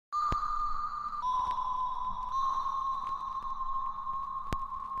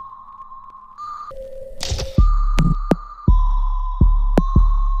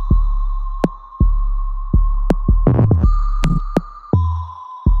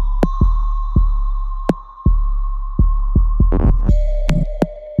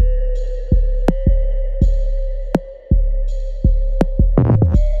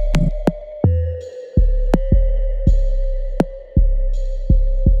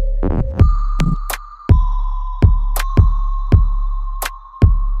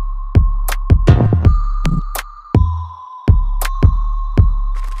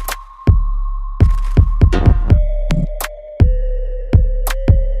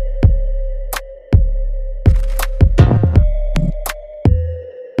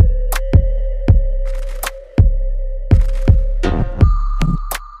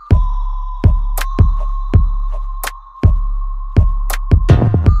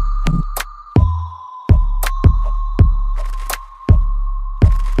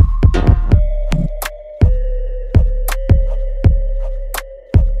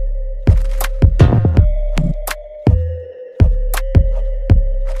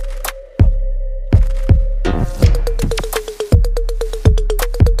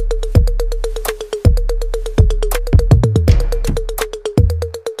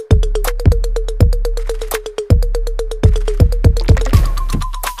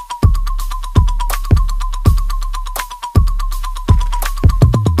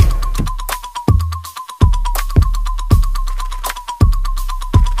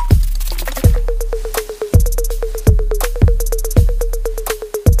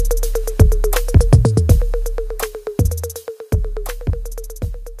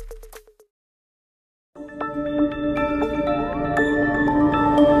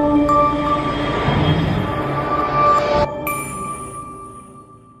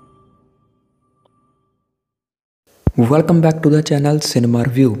Welcome back to the channel Cinema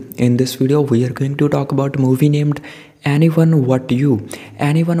Review. In this video we are going to talk about a movie named Anyone What You.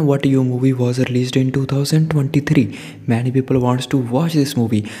 Anyone What You movie was released in 2023. Many people wants to watch this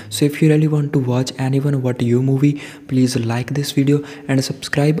movie. So if you really want to watch Anyone What You movie, please like this video and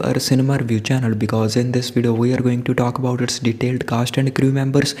subscribe our Cinema Review channel, because in this video we are going to talk about its detailed cast and crew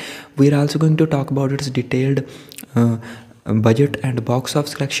members. We are also going to talk about its detailed budget and box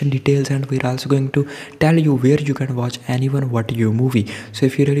office collection details, and we're also going to tell you where you can watch Anyone What You movie. So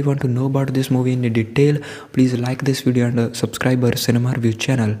if you really want to know about this movie in detail, please like this video and subscribe our Cinema Review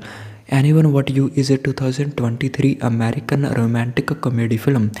channel. Anyone What You is a 2023 American romantic comedy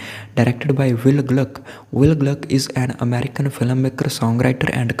film directed by Will Gluck. Will Gluck is an American filmmaker, songwriter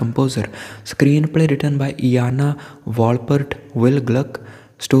and composer. Screenplay written by Ilana Wolpert. Will Gluck.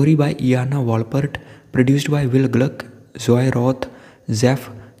 Story by Ilana Wolpert. Produced by Will Gluck, Zoe Roth, Jeff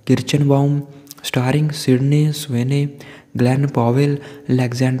Kirschenbaum, starring Sweeney Glen Powell,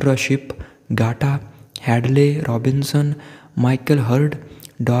 Alexandra, Shipp, GaTa, Hadley, Robinson, Michael Hurd,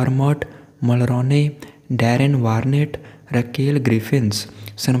 Dermot, Mulroney, Darren, Barnet, Raquel, Griffiths.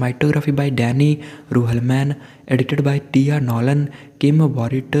 Cinematography by Danny Ruhlmann, edited by Nolan, Kim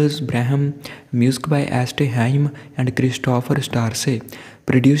Boritz-Brehm, music by Haim and Christopher Starse.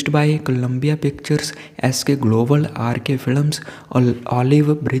 Produced by Columbia Pictures, SK Global, RK Films,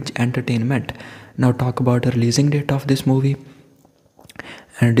 Olive Bridge Entertainment. Now talk about the releasing date of this movie.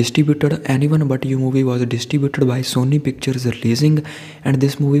 And distributed, Anyone But You movie was distributed by Sony Pictures Releasing, and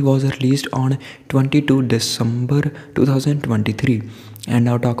this movie was released on 22 December 2023. And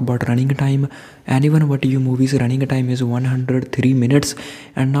now talk about running time. Anyone But You movie's running time is 103 minutes.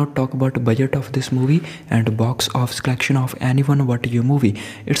 And now talk about budget of this movie and box office collection of Anyone But You movie.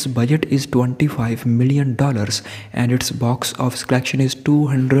 Its budget is $25 million and its box office collection is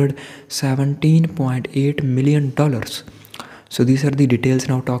 $217.8 million. So these are the details.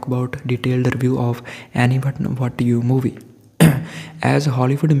 Now talk about detailed review of Anyone What You movie. As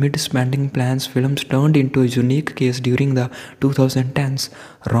Hollywood mid-spending plans, films turned into a unique case during the 2010s.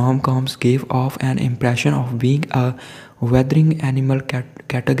 Rom-coms gave off an impression of being a weathering animal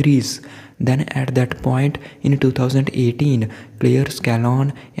categories. Then at that point in 2018, Claire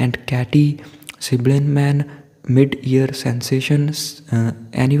Scallon and Katie Siblinman mid-year sensations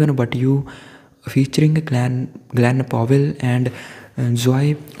Anyone But You, featuring Glen Powell and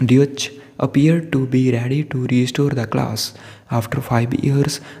Zoe Deutsch, appeared to be ready to restore the class. After 5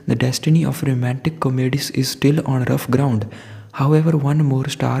 years, the destiny of romantic comedies is still on rough ground. However, one more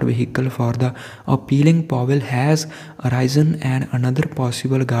star vehicle for the appealing Powell has arisen, and another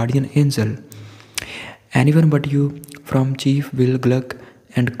possible guardian angel. Anyone But You, from Chief Will Gluck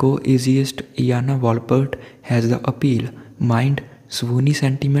and co-essayist Ilana Wolpert, has the appeal, mind, swoony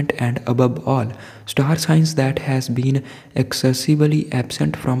sentiment, and above all, star signs that has been excessively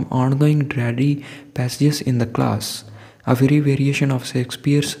absent from ongoing dreary passages in the class. A very variation of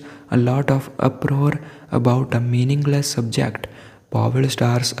Shakespeare's A Lot of Uproar about a meaningless subject. Powell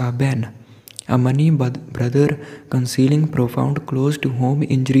stars a Ben, a money brother concealing profound close-to-home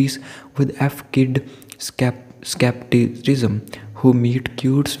injuries with F-kid skepticism, who meet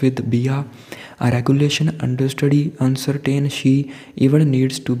cutes with Bia, a regulation understudy, uncertain she even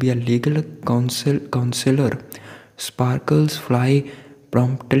needs to be a legal counselor. Sparkles fly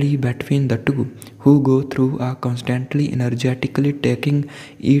promptly between the two, who go through a constantly energetically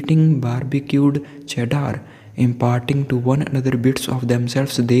eating barbecued cheddar, imparting to one another bits of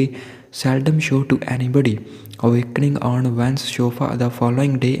themselves they seldom show to anybody. Awakening on one's sofa the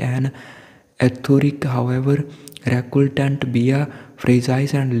following day, an etheric, however reluctant Bia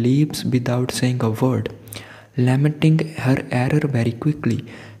freezes and leaves without saying a word. Lamenting her error very quickly,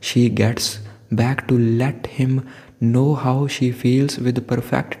 she gets back to let him know how she feels, with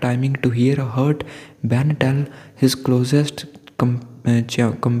perfect timing to hear a hurt Ben tell his closest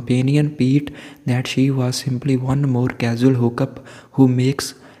companion Pete that she was simply one more casual hookup who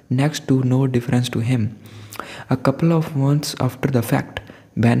makes next to no difference to him. A couple of months after the fact,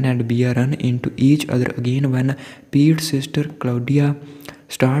 Ben and Bia run into each other again when Pete's sister Claudia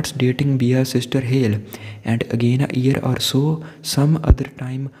starts dating Bia's sister Hale, and again a year or so some other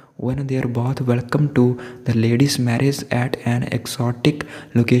time when they are both welcome to the ladies' marriage at an exotic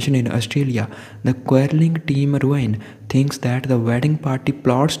location in Australia. The quarreling team Ruin thinks that the wedding party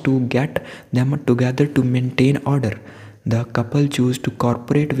plots to get them together to maintain order. The couple choose to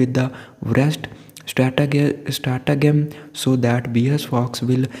cooperate with the rest stratagem so that Bia's Fox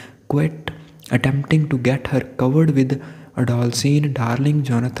will quit attempting to get her covered with adolescent darling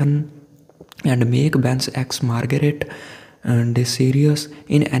Jonathan and make Ben's ex Margaret and serious.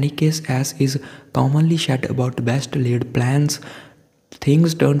 In any case, as is commonly said about best laid plans,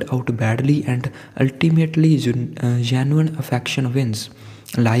 things turned out badly, and ultimately genuine affection wins.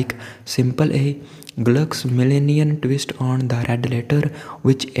 Like Simple A, Gluck's millennium twist on the red letter,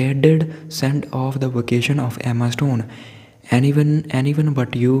 which added send off the vocation of Emma Stone. Anyone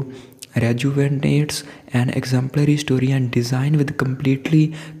but you rejuvenates an exemplary story and design with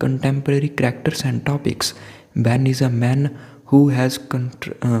completely contemporary characters and topics. Ben is a man who has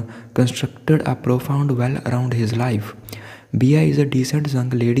constructed a profound well around his life. Bia is a decent young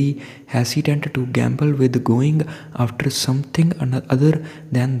lady, hesitant to gamble with going after something other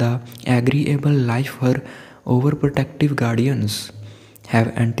than the agreeable life her overprotective guardians have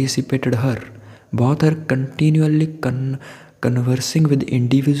anticipated her. Both are continually conversing with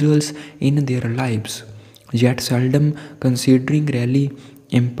individuals in their lives, yet seldom considering really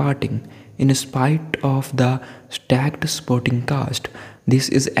imparting. In spite of the stacked sporting cast, this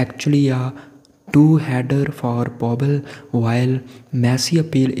is actually a two-header for Powell, while Massey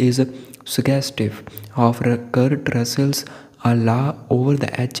appeal is suggestive of Kurt Russell's A Law Over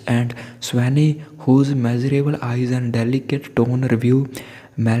the Edge and Sweeney, whose measurable eyes and delicate tone review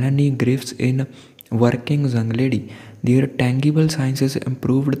Melanie Griffiths in Working Young Lady. Their tangible sciences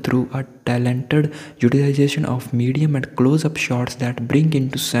improved through a talented utilization of medium and close-up shots that bring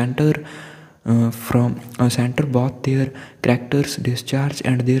into center center both their characters' discharge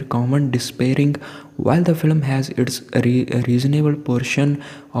and their common despairing. While the film has its reasonable portion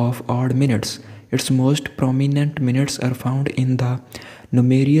of odd minutes, its most prominent minutes are found in the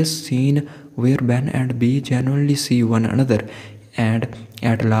numerous scene where Ben and B genuinely see one another and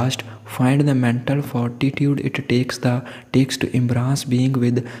at last find the mental fortitude it takes to embrace being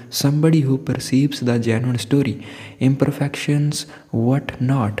with somebody who perceives the genuine story, imperfections, what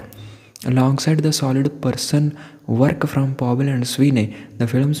not. Alongside the solid person work from Powell and Sweeney, the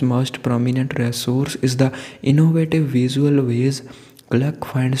film's most prominent resource is the innovative visual ways Gluck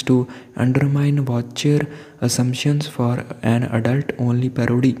finds to undermine watcher assumptions for an adult-only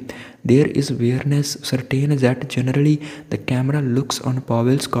parody. There is awareness certain that generally the camera looks on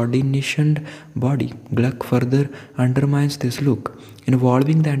Powell's coordinated body. Gluck further undermines this look,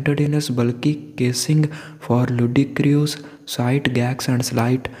 involving the entertainer's bulky casing for ludicrous sight gags and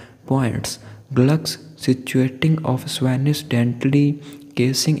slight points. Gluck's situating of Sweeney's daintily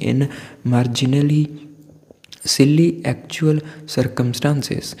casing in marginally silly actual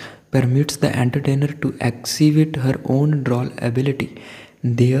circumstances permits the entertainer to exhibit her own droll ability.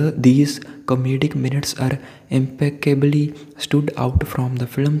 These comedic minutes are impeccably stood out from the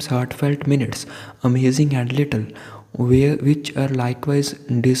film's heartfelt minutes, amazing and little, which are likewise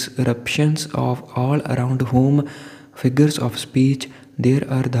disruptions of all around whom figures of speech. There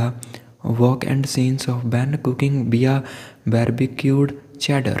are the walk-end scenes of Ben cooking Bia barbecued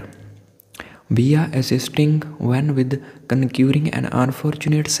cheddar, Bia assisting when with conquering an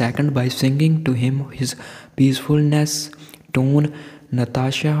unfortunate second by singing to him his peacefulness tone,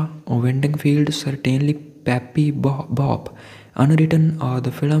 Natasha Windingfield certainly peppy Bob. Unwritten are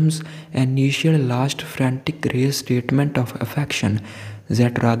the film's initial last frantic race statement of affection,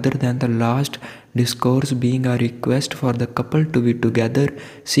 that rather than the last discourse being a request for the couple to be together,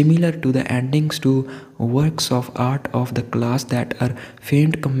 similar to the endings to works of art of the class that are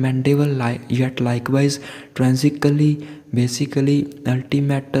faint commendable yet likewise tragically basically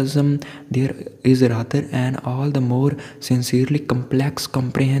ultimatism, there is rather an all the more sincerely complex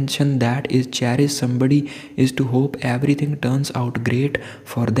comprehension that is cherished somebody is to hope everything turns out great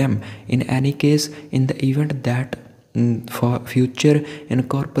for them. In any case, in the event that for future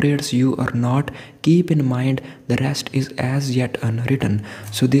incorporates you or not, keep in mind the rest is as yet unwritten.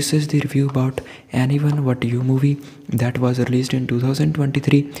 So this is the review about Anyone But You movie that was released in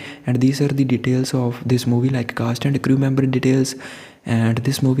 2023, and these are the details of this movie, like cast and crew member details. And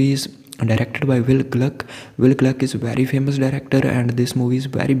this movie is directed by Will Gluck. Will Gluck is a very famous director, and this movie is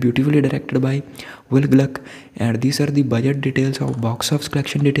very beautifully directed by Will Gluck. And these are the budget details of box office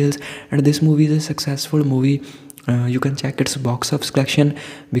collection details, and this movie is a successful movie. You can check its box office collection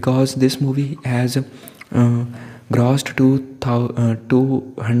because this movie has grossed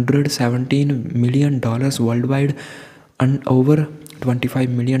 $217 million worldwide and over $25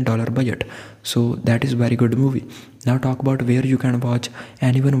 million budget. So that is very good movie. Now talk about where you can watch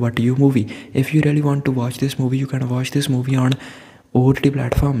Anyone But You movie. If you really want to watch this movie, you can watch this movie on OTT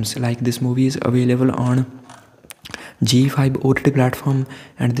platforms. Like this movie is available on G5 OTT platform,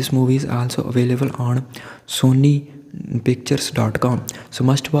 and this movie is also available on Sony pictures.com. So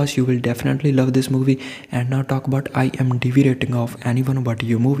must watch, you will definitely love this movie. And now talk about IMDb rating of Anyone But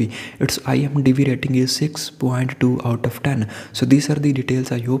You movie. Its IMDb rating is 6.2 out of 10. So these are the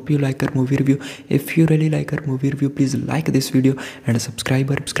details. I hope you like our movie review. If you really like our movie review, please like this video and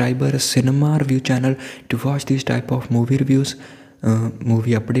subscribe our cinema review channel to watch these type of movie reviews,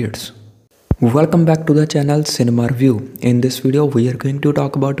 movie updates. Welcome back to the channel Cinema Review. In this video we are going to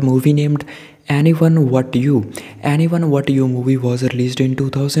talk about a movie named Anyone What You. Anyone What You movie was released in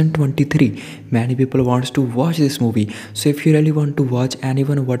 2023. Many people wants to watch this movie. So if you really want to watch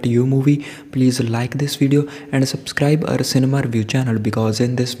Anyone What You movie, please like this video and subscribe our Cinema Review channel, because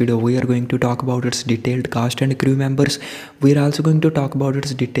in this video we are going to talk about its detailed cast and crew members. We are also going to talk about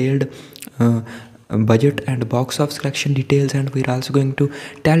its detailed budget and box office collection details, and we're also going to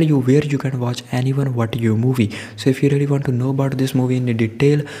tell you where you can watch Anyone What You movie. So if you really want to know about this movie in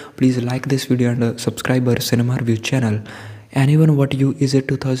detail, please like this video and subscribe our Cinema Review channel. Anyone What You is a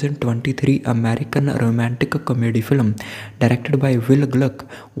 2023 American romantic comedy film directed by Will Gluck.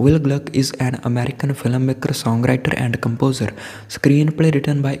 Will Gluck is an American filmmaker, songwriter and composer. Screenplay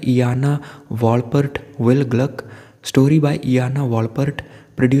written by Ilana, Wolpert, Will Gluck. Story by Ilana, Wolpert.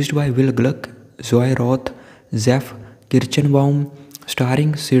 Produced by Will Gluck, Zoe Roth, Jeff Kirschenbaum.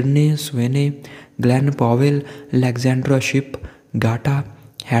 Starring Sweeney Glen Powell, Alexandra, Shipp, GaTa,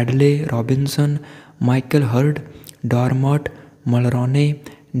 Hadley, Robinson, Michael Hurd, Dermot, Mulroney,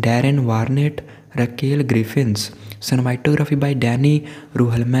 Darren, Barnet, Raquel, Griffiths. Cinematography by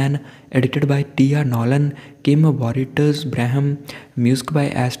Ruhlmann. Edited by Nolan, Kim Boritz-Brehm. Music by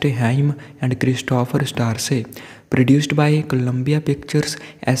Haim and Christopher Starse. Produced by Columbia Pictures,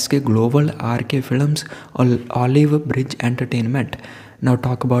 SK Global, RK Films, Olive Bridge Entertainment. Now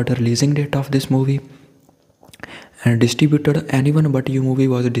talk about the releasing date of this movie. And distributed, Anyone But You movie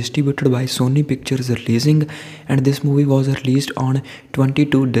was distributed by Sony Pictures Releasing, and this movie was released on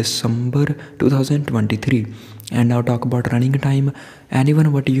 22 December 2023. And now talk about running time.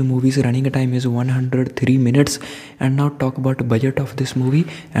 Anyone But You movie's running time is 103 minutes. And now talk about budget of this movie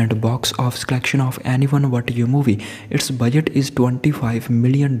and box office collection of Anyone But You movie. Its budget is $25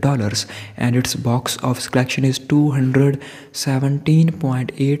 million and its box office collection is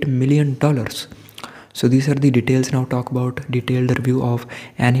 $217.8 million. So these are the details. Now talk about detailed review of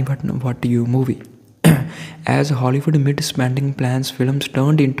Anyone What You movie. As Hollywood mid-spending plans, films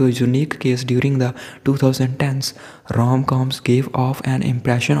turned into a unique case during the 2010s. Rom-coms gave off an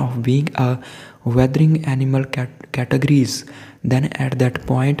impression of being a weathering animal categories. Then at that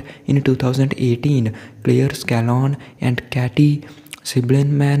point in 2018, Claire Scallon and Katie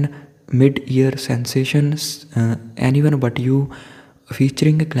Siblinman mid-year sensations Anyone But You,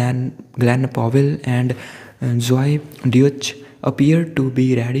 featuring Glen Powell and Zoe Deutch, appeared to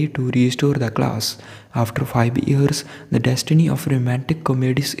be ready to restore the class. After 5 years, the destiny of romantic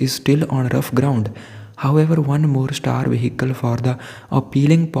comedies is still on rough ground. However, one more star vehicle for the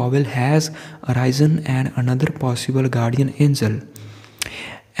appealing Powell has arisen, and another possible guardian angel.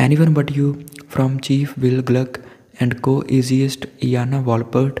 Anyone But You from Chief Will Gluck and co-essayist Ilana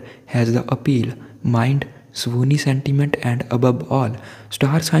Wolpert has the appeal, mind, swoony sentiment, and above all,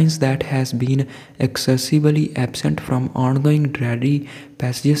 star signs that has been excessively absent from ongoing dreary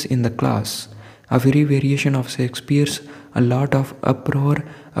passages in the class. A very variation of Shakespeare's, a lot of uproar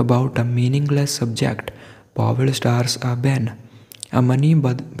about a meaningless subject. Powell stars a Ben, a money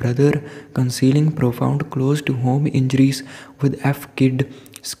brother concealing profound close-to-home injuries with F-kid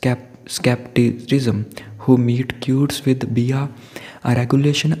skepticism, who meet cutes with Bia, a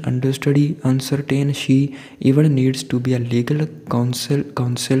regulation understudy, uncertain she even needs to be a legal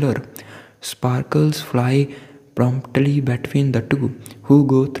counselor. Sparkles fly promptly between the two, who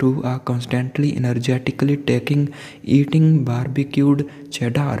go through a constantly energetically eating barbecued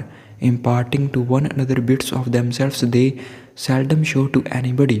cheddar, imparting to one another bits of themselves they seldom show to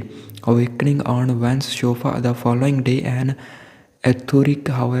anybody. Awakening on one's sofa the following day, an ethoric,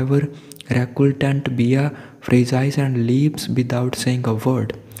 however reluctant Bia freezes and leaves without saying a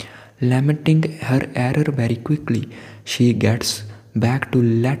word. Lamenting her error very quickly, she gets back to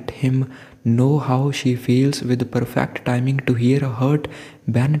let him know how she feels, with perfect timing to hear a hurt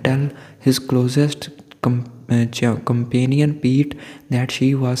Ben tell his closest companion Pete that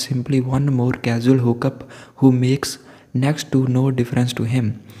she was simply one more casual hookup who makes next to no difference to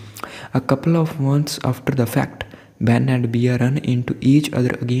him. A couple of months after the fact, Ben and Bia run into each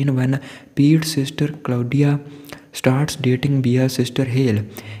other again when Pete's sister Claudia starts dating Bia's sister Hale,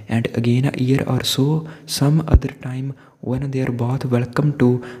 and again a year or so some other time when they are both welcome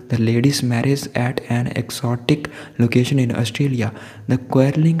to the ladies' marriage at an exotic location in Australia. The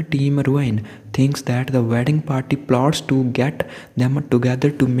quarreling team ruin thinks that the wedding party plots to get them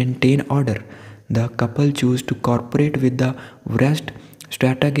together to maintain order. The couple choose to cooperate with the worst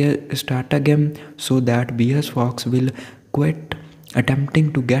stratagem so that B.S. Fox will quit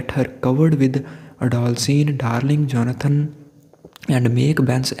attempting to get her covered with Adolescene darling Jonathan and make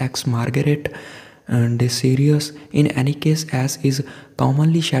Ben's ex Margaret Desirius. In any case, as is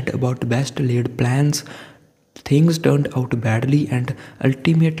commonly said about best laid plans, things turned out badly and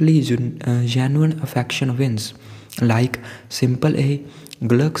ultimately genuine affection wins. Like Simple A,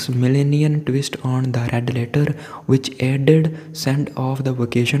 Gluck's millennium twist on the red letter, which added send off the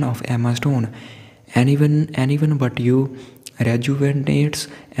vocation of Emma Stone. Anyone but you rejuvenates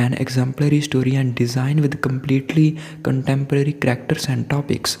an exemplary story and design with completely contemporary characters and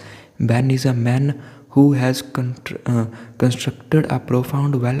topics. Ben is a man who has constructed a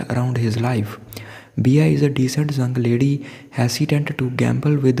profound well around his life. Bia is a decent young lady, hesitant to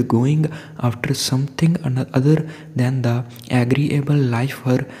gamble with going after something other than the agreeable life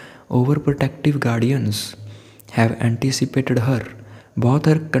her overprotective guardians have anticipated her. Both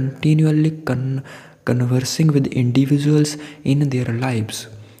are continually conversing with individuals in their lives,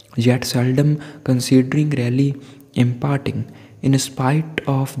 yet seldom considering really imparting. In spite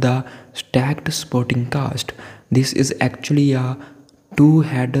of the stacked sporting cast, this is actually a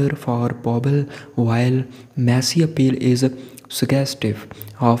two-header for Pobble, while Massey appeal is suggestive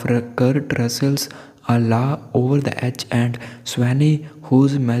of Kurt Russell's a law over the edge and Sweeney,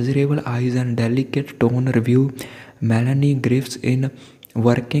 whose measurable eyes and delicate tone review Melanie Griffiths in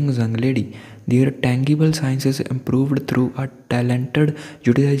Working Young Lady. Their tangible sciences improved through a talented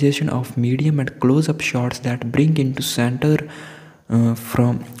utilization of medium and close-up shots that bring into center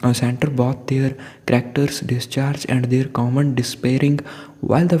both their characters' discharge and their common despairing.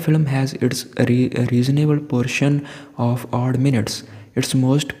 While the film has its reasonable portion of odd minutes, its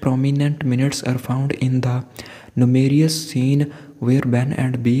most prominent minutes are found in the numerous scene where Ben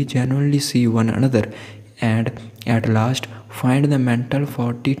and B genuinely see one another and at last find the mental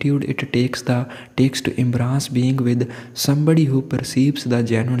fortitude it takes to embrace being with somebody who perceives the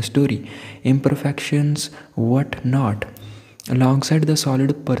genuine story, imperfections, what not. Alongside the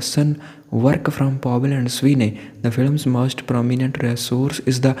solid person work from Powell and Sweeney, the film's most prominent resource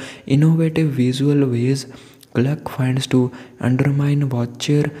is the innovative visual ways Gluck finds to undermine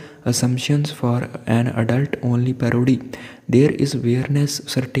watcher assumptions for an adult-only parody. There is awareness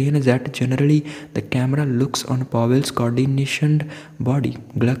certain that generally the camera looks on Powell's coordinated body.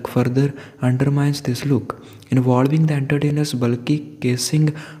 Gluck further undermines this look, involving the entertainer's bulky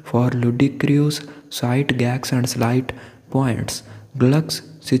casing for ludicrous sight gags and slight points. Gluck's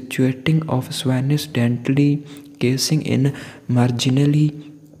situating of Sweeney's daintily casing in marginally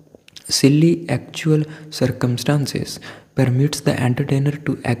silly actual circumstances permits the entertainer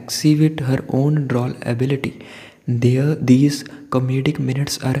to exhibit her own droll ability. These comedic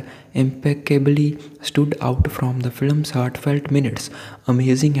minutes are impeccably stood out from the film's heartfelt minutes,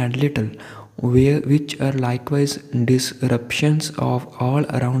 amazing and little, which are likewise disruptions of all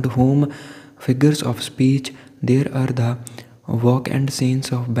around whom figures of speech. There are the walk and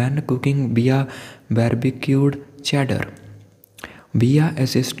scenes of Ben cooking via barbecued cheddar, Bia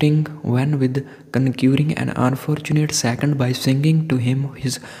assisting when with conquering an unfortunate second by singing to him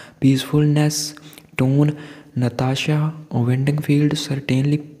his peacefulness tone. Natasha Windingfield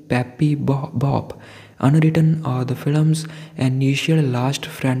certainly Peppy Bob. Unwritten are the film's initial last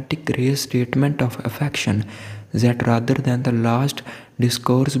frantic race statement of affection, that rather than the last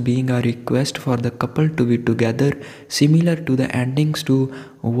discourse being a request for the couple to be together, similar to the endings to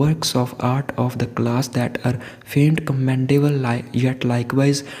works of art of the class that are faint commendable yet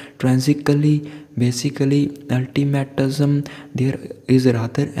likewise transically basically ultimatism, there is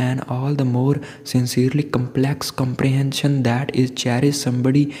rather an all the more sincerely complex comprehension that is cherish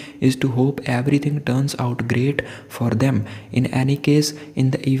somebody is to hope everything turns out great for them. In any case,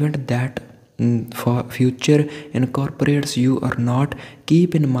 in the event that for future incorporates you or not,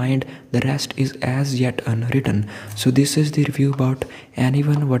 keep in mind the rest is as yet unwritten. So this is the review about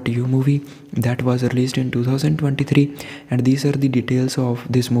Anyone But You movie that was released in 2023, and these are the details of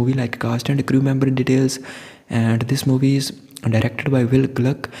this movie, like cast and crew member details. And this movie is directed by Will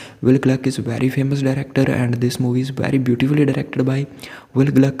Gluck. Will Gluck is a very famous director, and this movie is very beautifully directed by Will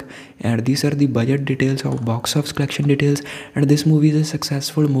Gluck. And these are the budget details of box office collection details, and this movie is a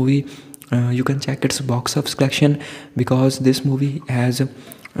successful movie. You can check its box office collection because this movie has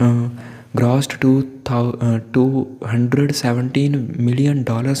grossed $217 million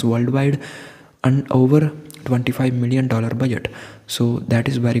worldwide and over $25 million budget. So that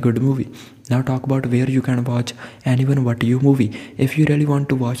is very good movie. Now talk about where you can watch Anyone But You movie. If you really want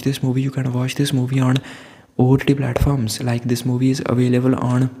to watch this movie, you can watch this movie on OTT platforms. Like this movie is available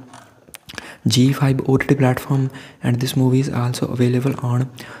on G5 OTT platform, and this movie is also available on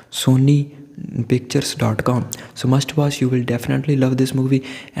Sony pictures.com. so must watch. You will definitely love this movie.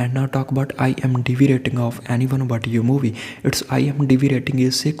 And now talk about IMDb rating of Anyone But You movie. Its IMDb rating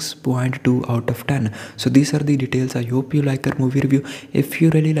is 6.2 out of 10. So these are the details. I hope you like our movie review. If you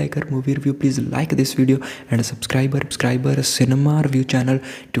really like our movie review, please like this video and subscribe our cinema review channel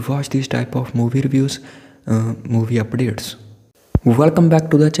to watch these type of movie reviews, movie updates. Welcome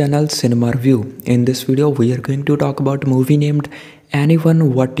back to the channel Cinema Review. In this video we are going to talk about a movie named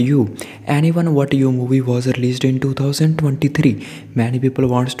Anyone But You. Anyone But You movie was released in 2023. Many people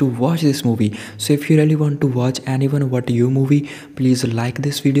wants to watch this movie. So if you really want to watch Anyone But You movie, please like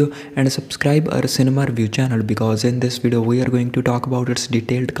this video and subscribe our Cinema Review channel, because in this video we are going to talk about its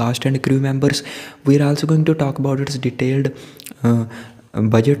detailed cast and crew members. We are also going to talk about its detailed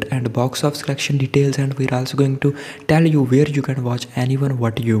budget and box office collection details, and we're also going to tell you where you can watch Anyone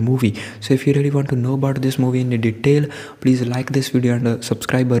But You movie. So if you really want to know about this movie in detail, please like this video and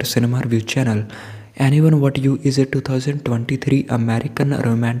subscribe our Cinema Review channel. Anyone But You is a 2023 American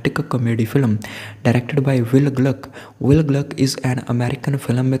romantic comedy film directed by Will Gluck. Will Gluck is an American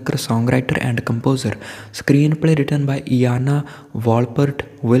filmmaker, songwriter and composer. Screenplay written by Ilana Wolpert,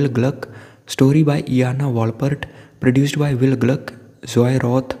 Will Gluck. Story by Ilana Wolpert. Produced by Will Gluck, Zoe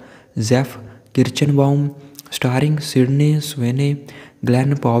Roth, Jeff Kirschenbaum. Starring Sweeney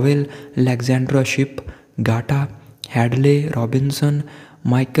Glen Powell, Alexandra, Shipp, GaTa, Hadley, Robinson,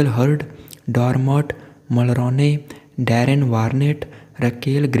 Michael Hurd, Dermot, Mulroney, Darren, Barnet,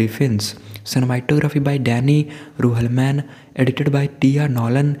 Raquel, Griffiths. Cinematography by Ruhlmann. Edited by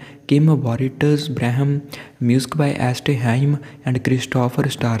Nolan, Kim Boritz-Brehm. Music by Haim and Christopher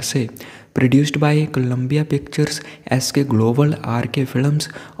Starse. Produced by Columbia Pictures, SK Global, RK Films,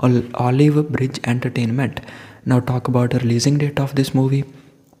 Olive Bridge Entertainment. Now talk about the releasing date of this movie.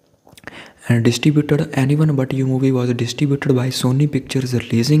 And distributed, Anyone But You movie was distributed by Sony Pictures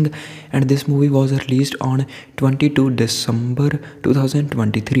Releasing, and this movie was released on 22 December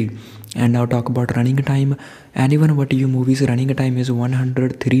 2023. And now talk about running time. Anyone But You movie's running time is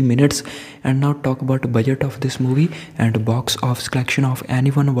 103 minutes. And now talk about budget of this movie and box office collection of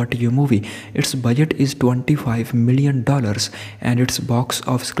Anyone But You movie. Its budget is $25 million and its box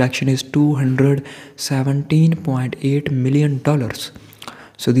office collection is $217.8 million.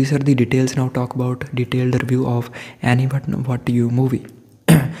 So these are the details. Now talk about detailed review of Anyone But You movie.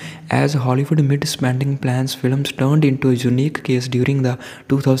 As Hollywood mid-spending plans, films turned into a unique case during the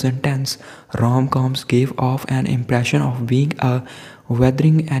 2010s. Rom-coms gave off an impression of being a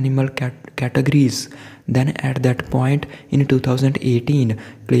weathering animal categories. Then at that point in 2018,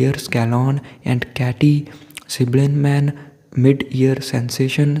 Claire Scallon and Katie Siblinman mid-year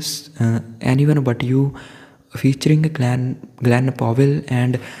sensations Anyone But You, featuring Glen Powell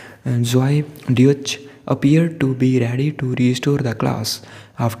and Zoe Deutsch, appeared to be ready to restore the class.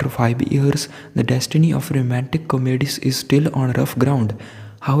 After 5 years, the destiny of romantic comedies is still on rough ground.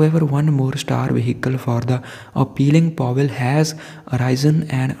 However, one more star vehicle for the appealing Powell has arisen,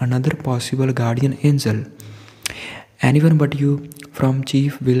 and another possible guardian angel. Anyone But You from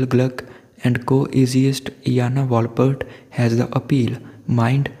Chief Will Gluck and co-essayist Ilana Wolpert has the appeal,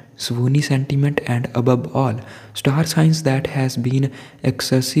 mind, swoony sentiment, and above all, star science that has been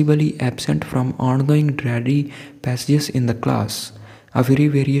excessively absent from ongoing dreary passages in the class. A very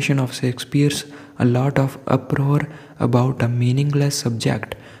variation of Shakespeare's A Lot of Uproar about a meaningless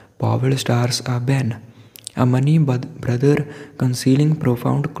subject. Powell stars a Ben, a money brother concealing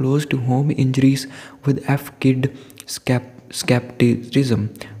profound close-to-home injuries with F-kid skepticism,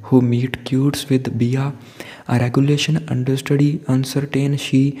 who meet cutes with Bia, a regulation understudy, uncertain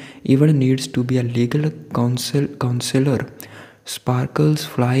she even needs to be a legal counselor. Sparkles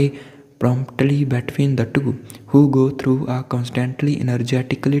fly promptly between the two, who go through a constantly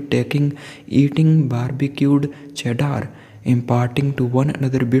energetically eating barbecued cheddar, imparting to one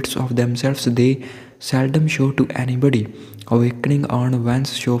another bits of themselves they seldom show to anybody, awakening on one's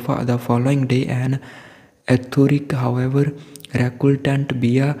sofa the following day an etheric, however reluctant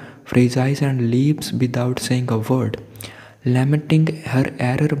Bia phrases and leaves without saying a word. Lamenting her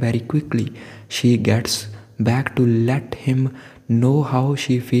error very quickly, she gets back to let him know how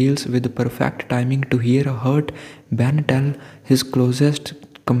she feels, with perfect timing to hear a hurt Ben tell his closest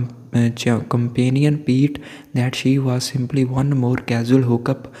companion Pete that she was simply one more casual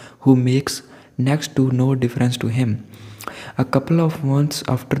hookup who makes next to no difference to him. A couple of months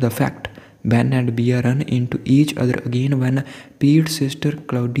after the fact, Ben and Bea run into each other again when Pete's sister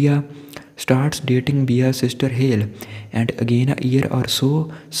Claudia starts dating Bea's sister Hale, and again a year or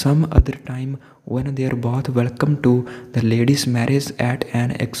so some other time when they are both welcome to the ladies' marriage at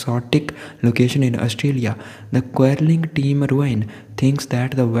an exotic location in Australia. The quarreling team Ruin thinks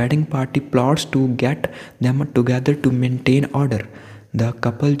that the wedding party plots to get them together to maintain order. The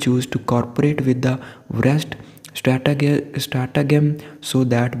couple choose to cooperate with the West stratagem so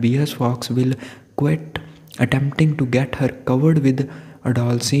that Bea's Fox will quit attempting to get her covered with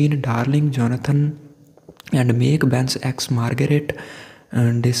Adolescene darling Jonathan and make Ben's ex Margaret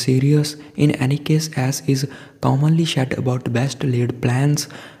serious. In any case, as is commonly said about best laid plans,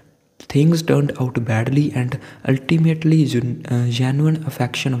 things turned out badly and ultimately genuine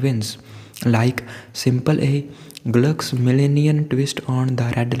affection wins. Like Simple A, Gluck's millennium twist on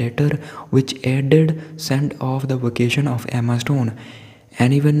the red letter, which added send off the vocation of Emma Stone.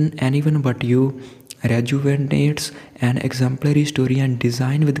 Anyone but you rejuvenates an exemplary story and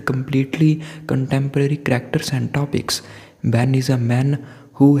design with completely contemporary characters and topics. Ben is a man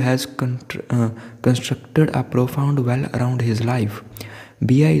who has constructed a profound well around his life.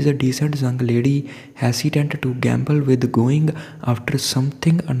 Bea is a decent young lady, hesitant to gamble with going after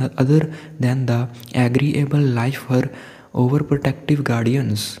something other than the agreeable life her overprotective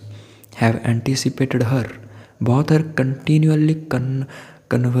guardians have anticipated her. Both are continually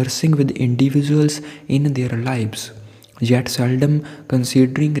conversing with individuals in their lives, yet seldom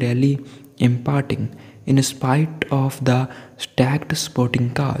considering really imparting. In spite of the stacked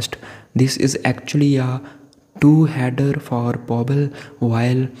sporting cast, this is actually a two-header for Powell,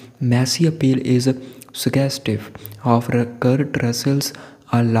 while Massey appeal is suggestive of Kurt Russell's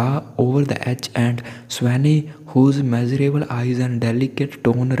A Law Over the Edge and Sweeney, whose measurable eyes and delicate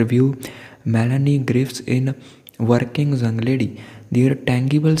tone review Melanie Griffiths in Working Young Lady. Their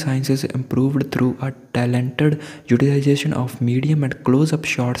tangible sciences improved through a talented utilization of medium and close-up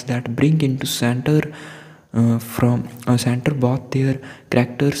shots that bring into center both their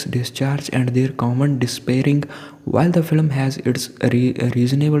characters' discharge and their common despairing. While the film has its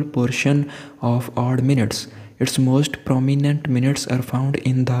reasonable portion of odd minutes, its most prominent minutes are found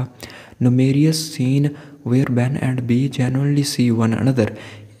in the numerous scene where Ben and Bea genuinely see one another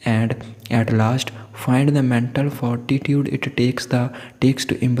and at last find the mental fortitude it takes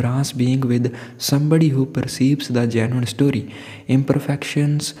to embrace being with somebody who perceives the genuine story,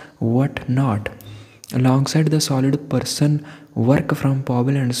 imperfections, what not. Alongside the solid person work from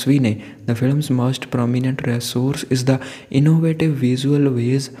Powell and Sweeney, the film's most prominent resource is the innovative visual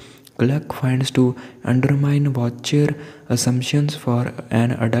ways Gluck finds to undermine watcher assumptions for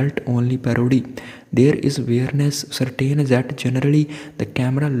an adult-only parody. There is awareness certain that generally the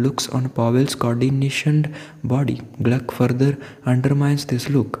camera looks on Powell's coordinated body. Gluck further undermines this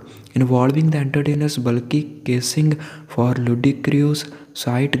look, involving the entertainer's bulky casing for ludicrous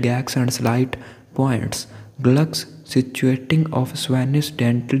sight gags and slight points. Gluck's situating of Sweeney's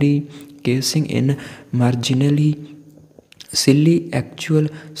daintily casing in marginally silly actual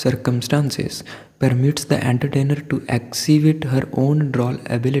circumstances permits the entertainer to exhibit her own droll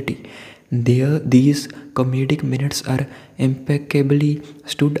ability. These comedic minutes are impeccably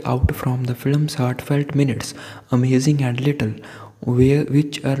stood out from the film's heartfelt minutes, amazing and little,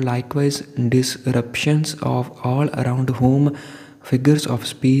 which are likewise disruptions of all around whom figures of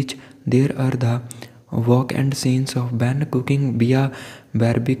speech. There are the walk and scenes of Ben cooking Bea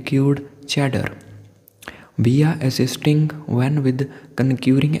barbecued cheddar, Bea assisting when with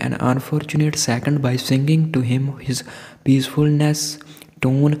conquering an unfortunate second by singing to him his peacefulness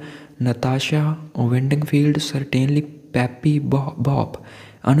tone. Natasha Windingfield certainly Peppy Bob.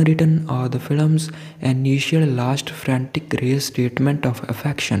 Unwritten are the film's initial last frantic race statement of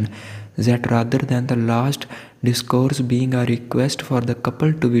affection, that rather than the last discourse being a request for the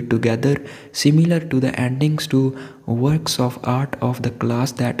couple to be together, similar to the endings to works of art of the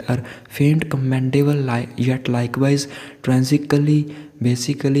class that are faint commendable yet likewise transically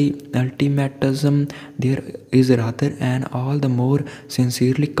basically ultimatism, there is rather an all the more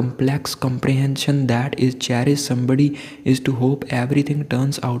sincerely complex comprehension that is cherished somebody is to hope everything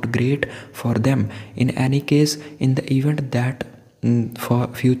turns out great for them. In any case, in the event that for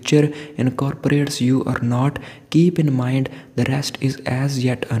future incorporates you or not, keep in mind the rest is as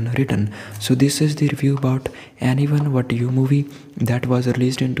yet unwritten. So this is the review about Anyone But You movie that was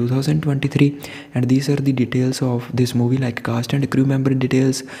released in 2023, and these are the details of this movie, like cast and crew member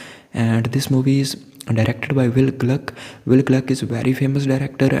details. And this movie is directed by Will Gluck. Will Gluck is a very famous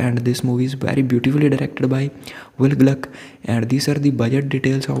director, and this movie is very beautifully directed by Will Gluck. And these are the budget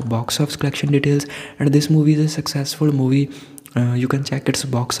details of box office collection details, and this movie is a successful movie you can check its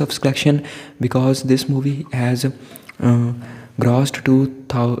box office collection, because this movie has grossed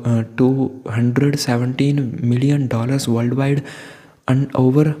 $217 million worldwide and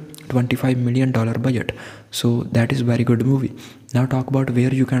over $25 million budget. So that is very good movie. Now talk about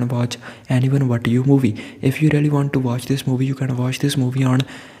where you can watch Anyone But You movie. If you really want to watch this movie, you can watch this movie on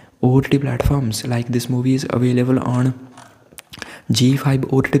OTT platforms. Like this movie is available on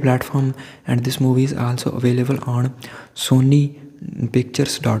G5 OTT platform, and this movie is also available on Sony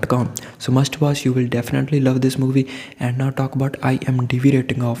pictures.com. so must watch. You will definitely love this movie. And now talk about IMDb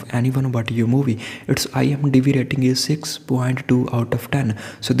rating of Anyone But You movie. Its IMDb rating is 6.2 out of 10.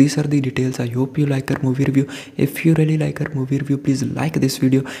 So these are the details. I hope you like our movie review. If you really like our movie review, please like this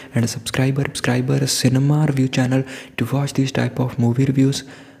video and subscribe our cinema review channel to watch these type of movie reviews,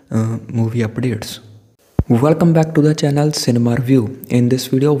 movie updates. Welcome back to the channel Cinema Review. In this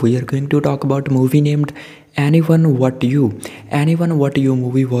video we are going to talk about a movie named Anyone But You. Anyone But You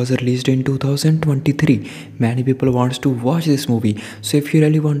movie was released in 2023. Many people wants to watch this movie. So if you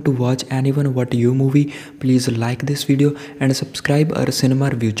really want to watch Anyone But You movie, please like this video and subscribe our Cinema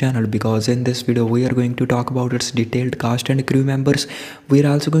Review channel, because in this video we are going to talk about its detailed cast and crew members. We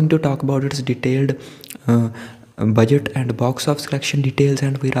are also going to talk about its detailed budget and box office collection details,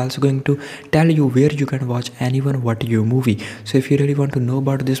 and we're also going to tell you where you can watch Anyone But You movie. So if you really want to know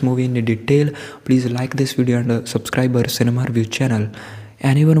about this movie in detail, please like this video and subscribe our Cinema Review channel.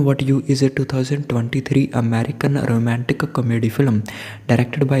 Anyone But You is a 2023 American romantic comedy film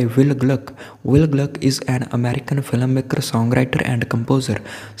directed by Will Gluck. Will Gluck is an American filmmaker, songwriter and composer.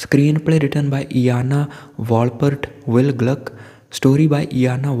 Screenplay written by Ilana Wolpert, Will Gluck. Story by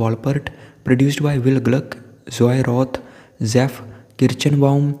Ilana Wolpert. Produced by Will Gluck, Zoe Roth, Jeff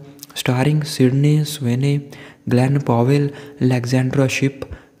Kirschenbaum, starring Sweeney Glen Powell, Alexandra, Shipp,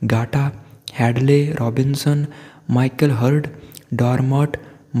 GaTa, Hadley, Robinson, Michael Hurd, Dermot,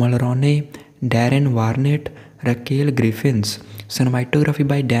 Mulroney, Darren, Barnet, Raquel Griffiths. Cinematography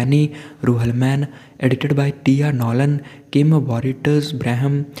by Danny Ruhlmann. Edited by Nolan, Kim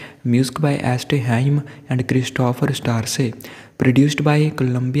Boritz-Brehm. Music by Haim and Christopher Starse. Produced by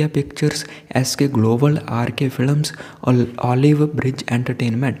Columbia Pictures, SK Global, RK Films, Olive Bridge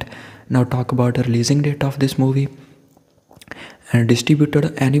Entertainment. Now talk about the releasing date of this movie. And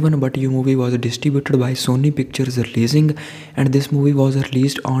distributed, Anyone But You movie was distributed by Sony Pictures Releasing, and this movie was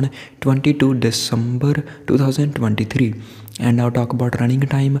released on 22 December 2023. And now talk about running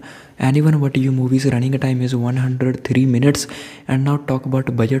time. Anyone But You movie's running time is 103 minutes. And now talk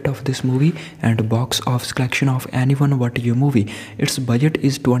about budget of this movie and box office collection of Anyone But You movie. Its budget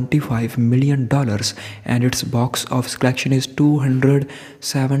is $25 million and its box office collection is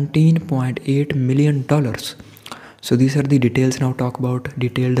 $217.8 million. So these are the details. Now talk about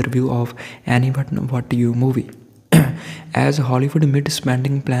detailed review of Anyone But You movie. As Hollywood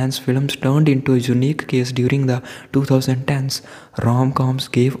mid-spending plans, films turned into a unique case during the 2010s. Rom-coms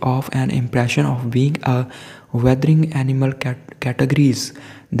gave off an impression of being a weathering animal categories.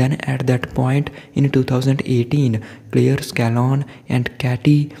 Then at that point in 2018, Claire Scallon and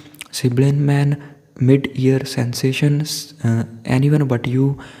Katie Siblinman mid-year sensations Anyone But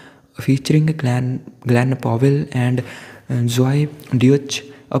You, featuring Glen Powell and Zoe Deutsch,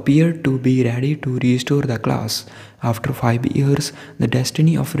 appeared to be ready to restore the class. After 5 years, the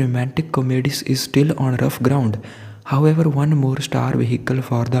destiny of romantic comedies is still on rough ground. However, one more star vehicle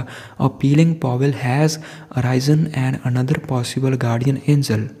for the appealing Powell has arisen, and another possible guardian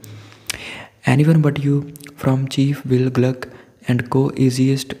angel. Anyone But You from Chief Will Gluck and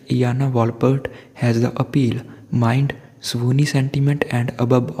co-essayist Ilana Wolpert has the appeal, mind, swoony sentiment, and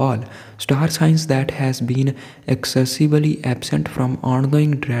above all, star signs that has been excessively absent from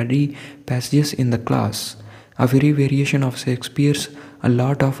ongoing dreary passages in the class. A very variation of Shakespeare's A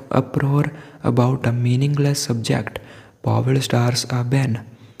Lot of Uproar about a meaningless subject. Powell stars a Ben,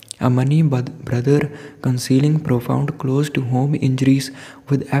 a money brother concealing profound close-to-home injuries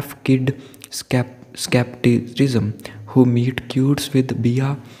with F-kid skepticism, who meet cutes with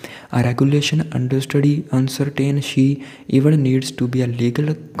Bia, a regulation understudy, uncertain she even needs to be a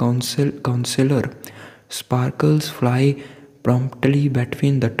legal counselor. Sparkles fly promptly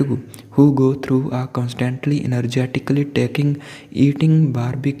between the two, who go through a constantly energetically eating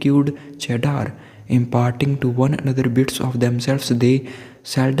barbecued cheddar, imparting to one another bits of themselves they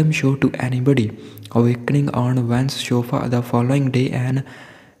seldom show to anybody. Awakening on one's sofa the following day, an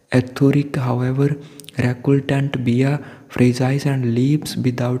etheric, however reluctant Bia freezes and leaves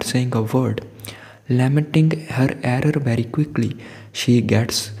without saying a word. Lamenting her error very quickly, she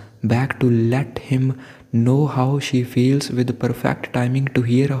gets back to let him know how she feels, with perfect timing to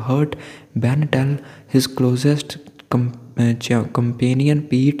hear a hurt Ben tell his closest companion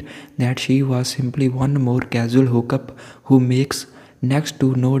Pete that she was simply one more casual hookup who makes next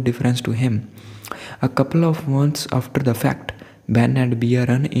to no difference to him. A couple of months after the fact, Ben and Bea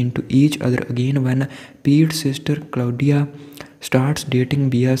run into each other again when Pete's sister Claudia starts dating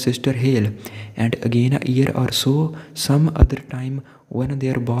Bea's sister Hale, and again a year or so some other time when they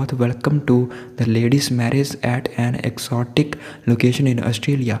are both welcome to the ladies' marriage at an exotic location in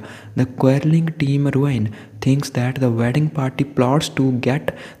Australia. The quarreling team Ruin thinks that the wedding party plots to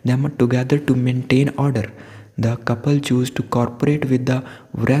get them together to maintain order. The couple choose to cooperate with the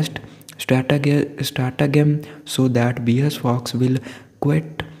West stratagem so that Bea's Fox will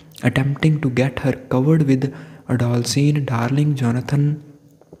quit attempting to get her covered with Adolescene darling Jonathan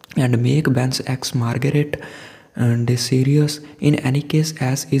and make Ben's ex Margaret Desirius. In any case,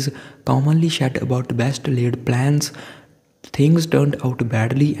 as is commonly said about best laid plans, things turned out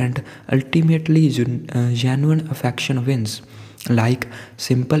badly and ultimately genuine affection wins. Like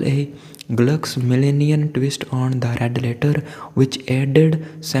Simple A, Gluck's millennium twist on the red letter, which added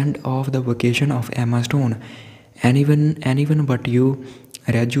send off the vocation of Emma Stone. Anyone but you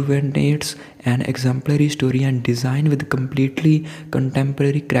rejuvenates an exemplary story and design with completely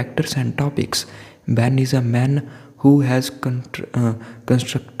contemporary characters and topics. Ben is a man who has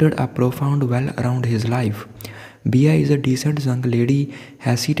constructed a profound well around his life. Bea is a decent young lady,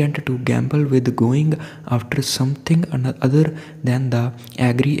 hesitant to gamble with going after something other than the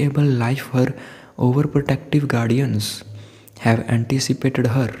agreeable life her overprotective guardians have anticipated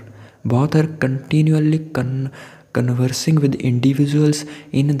her. Both are continually conversing with individuals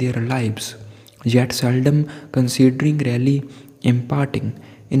in their lives, yet seldom considering really imparting.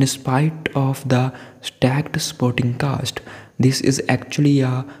 In spite of the stacked supporting cast, this is actually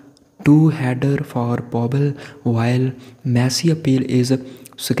a two-header for Pobble, while Massey Appeal is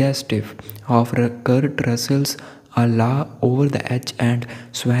suggestive of Kurt Russell's A Law Over the Edge and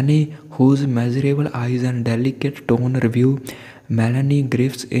Sweeney, whose measurable eyes and delicate tone review Melanie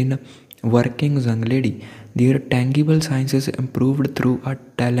Griffiths in Working Young Lady. Their tangible science is improved through a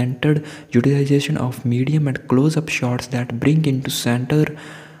talented utilization of medium and close-up shots that bring into center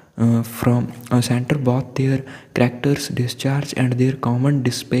both their characters' discharge and their common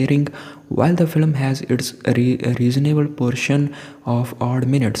despairing. While the film has its reasonable portion of odd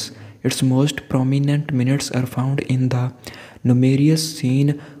minutes, its most prominent minutes are found in the numerous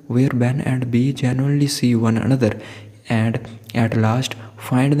scene where Ben and Bea genuinely see one another and at last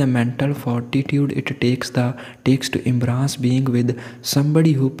find the mental fortitude it takes to embrace being with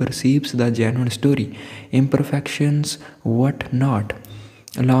somebody who perceives the genuine story, imperfections, what not.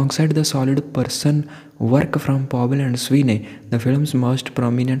 Alongside the solid person work from Powell and Sweeney, the film's most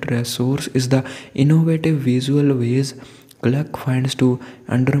prominent resource is the innovative visual ways Gluck finds to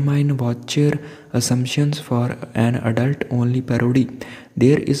undermine watcher assumptions for an adult-only parody.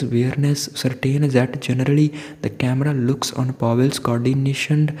 There is awareness certain that generally the camera looks on Powell's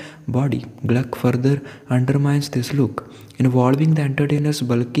coordinated body. Gluck further undermines this look, involving the entertainer's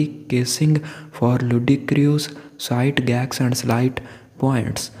bulky casing for ludicrous sight gags and slight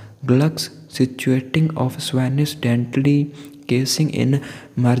points. Gluck's situating of Sweeney's daintily casing in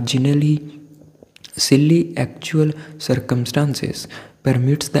marginally silly actual circumstances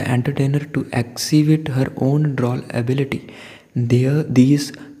permits the entertainer to exhibit her own droll ability.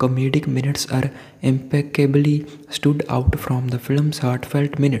 These comedic minutes are impeccably stood out from the film's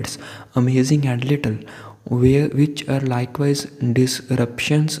heartfelt minutes, amazing and little, which are likewise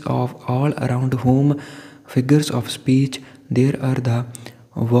disruptions of all around whom figures of speech. There are the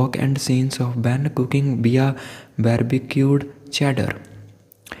walk-and scenes of Ben cooking Bea barbecued cheddar,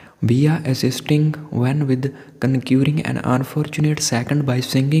 Bea assisting when with conquering an unfortunate second by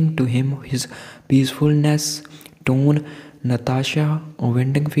singing to him his peacefulness tone, Natasha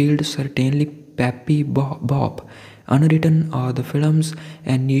Windingfield certainly peppy Bob. Unwritten are the film's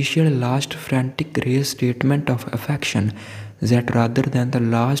initial last frantic race statement of affection, that rather than the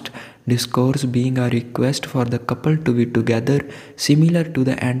last discourse being a request for the couple to be together, similar to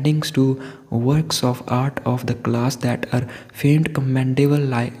the endings to works of art of the class that are faint commendable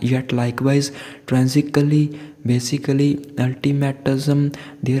yet likewise tragically basically ultimatism,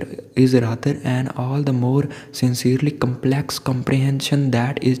 there is rather an all the more sincerely complex comprehension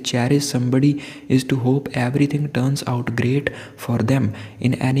that is cherished somebody is to hope everything turns out great for them.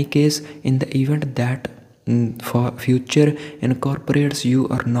 In any case, in the event that for future incorporates you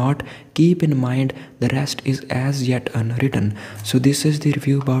or not, keep in mind the rest is as yet unwritten. So this is the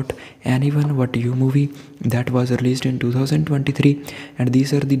review about Anyone But You movie that was released in 2023, and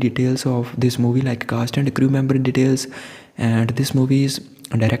these are the details of this movie, like cast and crew member details and this movie is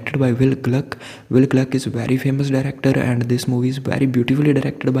directed by Will Gluck. Will Gluck is a very famous director, and this movie is very beautifully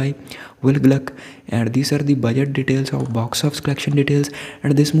directed by Will Gluck. And these are the budget details of box office collection details.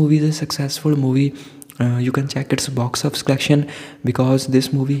 And this movie is a successful movie. You can check its box office collection, because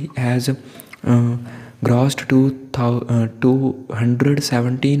this movie has grossed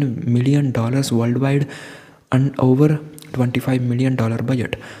 $217 million worldwide and over $25 million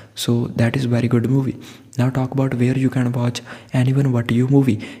budget. So that is very good movie. Now talk about where you can watch Anyone But You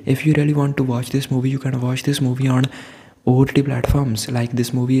movie. If you really want to watch this movie, you can watch this movie on OTT platforms. Like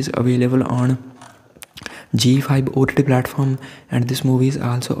this movie is available on G5 OTT platform, and this movie is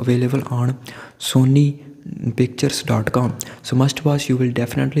also available on Sony pictures.com. so must watch. You will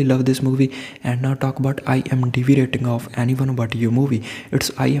definitely love this movie. And now talk about IMDb rating of Anyone But You movie. Its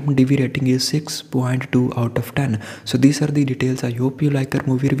IMDb rating is 6.2 out of 10. So these are the details. I hope you like our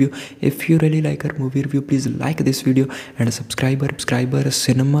movie review. If you really like our movie review, please like this video and subscribe our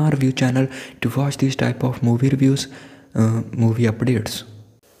cinema review channel to watch these type of movie reviews, movie updates.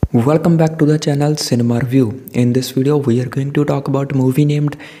 Welcome back to the channel Cinema Review. In this video we are going to talk about a movie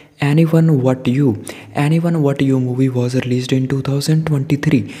named Anyone But You. Anyone But You movie was released in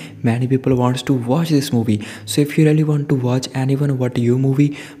 2023. Many people wants to watch this movie. So if you really want to watch Anyone But You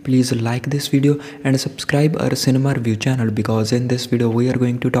movie, please like this video and subscribe our Cinema Review channel, because in this video we are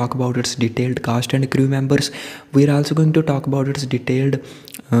going to talk about its detailed cast and crew members. We are also going to talk about its detailed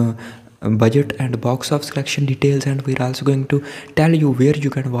budget and box office collection details, and we're also going to tell you where you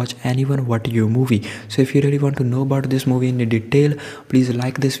can watch Anyone But You movie. So if you really want to know about this movie in detail, please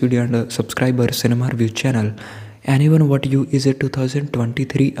like this video and subscribe our Cinema Review channel. Anyone But You is a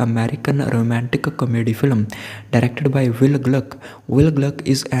 2023 American romantic comedy film directed by Will Gluck. Will Gluck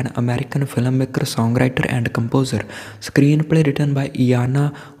is an American filmmaker, songwriter and composer. Screenplay written by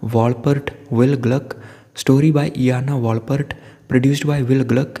Ilana, Wolpert, Will Gluck. Story by Ilana, Wolpert. Produced by Will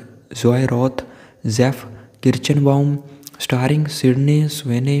Gluck, Roth, Jeff Kirschenbaum. Starring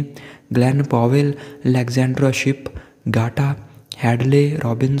Sweeney Glen Powell, Alexandra, Shipp, GaTa, Hadley,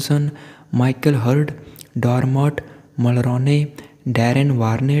 Robinson, Michael Hurd, Dermot, Mulroney, Darren,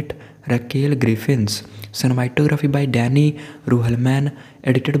 Barnet, Raquel, Griffiths. Cinematography by Ruhlmann.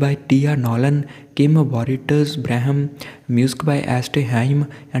 Edited by Nolan, Kim Boritz-Brehm. Music by Haim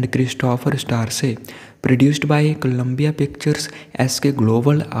and Christopher Starse. Produced by Columbia Pictures, SK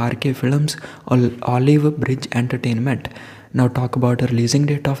Global, RK Films, Olive Bridge Entertainment. Now talk about the releasing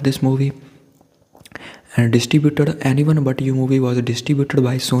date of this movie. And distributed, Anyone But You movie was distributed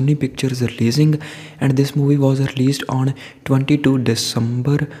by Sony Pictures Releasing, and this movie was released on 22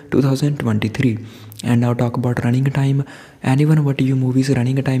 December 2023. And now talk about running time. Anyone But You movie's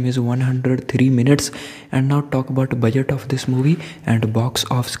running time is 103 minutes. And now talk about budget of this movie and box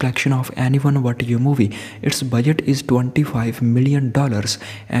office collection of Anyone But You movie. Its budget is $25 million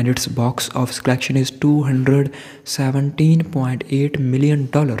and its box office collection is $217.8 million.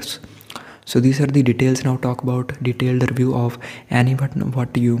 So these are the details. Now talk about detailed review of Anyone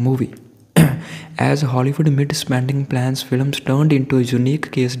But You movie. As Hollywood mid-spending plans, films turned into a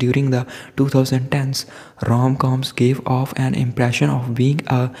unique case during the 2010s. Rom-coms gave off an impression of being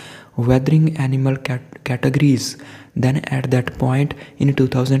a weathering animal categories. Then at that point in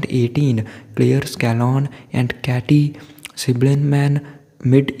 2018, Claire Scallon and Katie Siblinman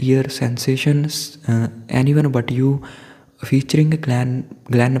mid-year sensations Anyone But You, featuring Glen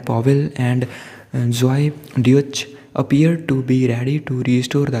Powell and Zoe Deutsch, appeared to be ready to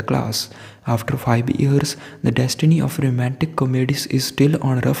restore the class. After 5 years, the destiny of romantic comedies is still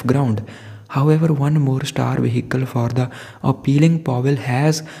on rough ground. However, one more star vehicle for the appealing Powell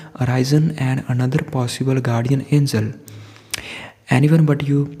has arisen, and another possible guardian angel. Anyone But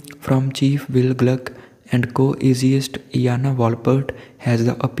You from Chief Will Gluck and co-essayist Ilana Wolpert has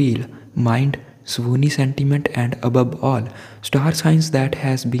the appeal, mind, swoony sentiment, and above all, star science that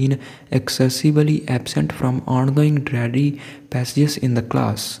has been excessively absent from ongoing dreary passages in the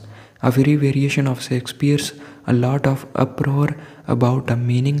class. A very variation of Shakespeare's, a lot of uproar about a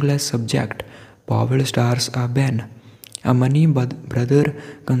meaningless subject. Powell stars a Ben, a money brother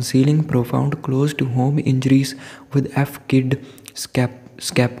concealing profound close-to-home injuries with F-kid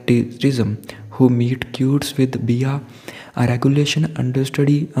skepticism, who meet cutes with Bia, a regulation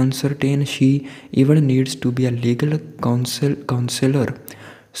understudy, uncertain she even needs to be a legal counselor.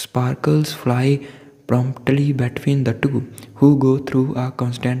 Sparkles fly promptly between the two, who go through a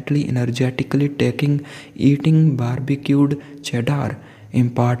constantly energetically eating barbecued cheddar,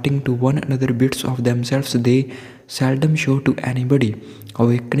 imparting to one another bits of themselves they seldom show to anybody.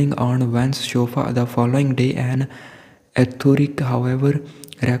 Awakening on one's sofa the following day, an etheric, however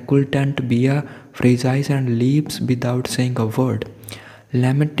reluctant Bia freezes and leaves without saying a word.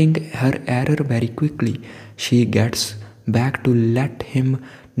 Lamenting her error very quickly, she gets back to let him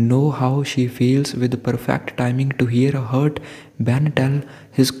know how she feels with perfect timing to hear Hurt Ben tell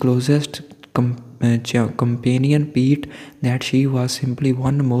his closest companion Pete that she was simply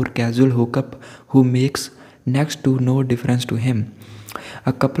one more casual hookup who makes next to no difference to him.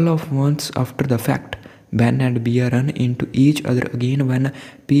 A couple of months after the fact, Ben and Bea run into each other again when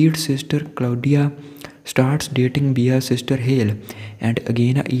Pete's sister Claudia starts dating Bea's sister Hale, and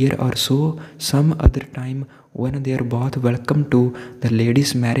again a year or so some other time when they are both welcome to the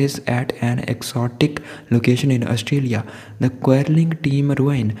ladies' marriage at an exotic location in Australia. The quarreling team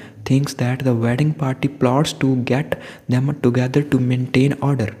Ruin thinks that the wedding party plots to get them together to maintain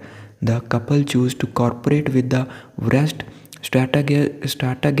order. The couple choose to cooperate with the West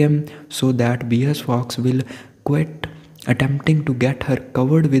stratagem so that Bea's Fox will quit attempting to get her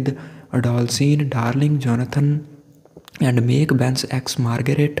covered with Adolescene darling Jonathan and make Ben's ex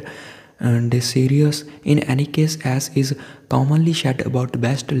Margaret serious. In any case, as is commonly said about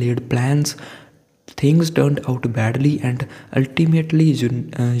best laid plans, things turned out badly and ultimately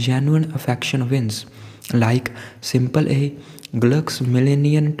genuine affection wins. Like Simple A, Gluck's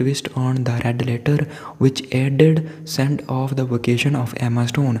millennium twist on the red letter, which added send off the vocation of Emma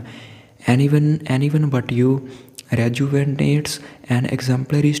Stone. Anyone but you rejuvenates an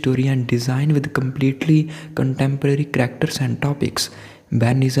exemplary story and design with completely contemporary characters and topics.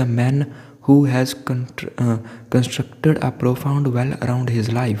 Ben is a man who has constructed a profound well around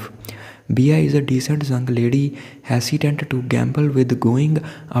his life. Bea is a decent young lady, hesitant to gamble with going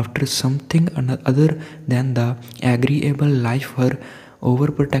after something other than the agreeable life her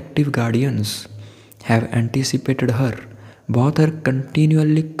overprotective guardians have anticipated her. Both are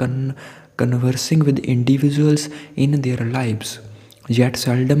continually conversing with individuals in their lives, yet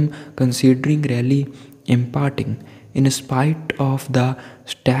seldom considering really imparting. In spite of the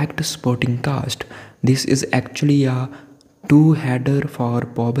stacked sporting cast, this is actually a two-header for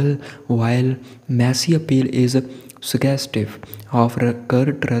Pobble, while Massey appeal is suggestive of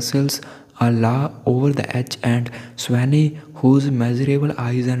Kurt Russell's a law over the edge and Sweeney, whose measurable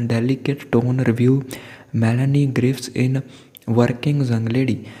eyes and delicate tone review Melanie Griffiths in Working Young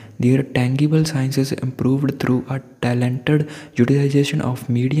Lady. Their tangible sciences improved through a talented utilization of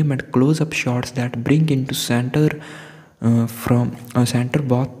medium and close-up shots that bring into center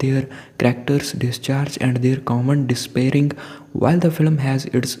both their characters' discharge and their common despairing. While the film has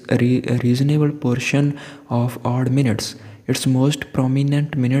its reasonable portion of odd minutes, its most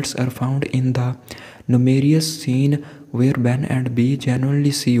prominent minutes are found in the numerous scene where Ben and Bea genuinely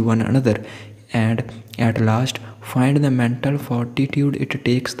see one another and at last find the mental fortitude it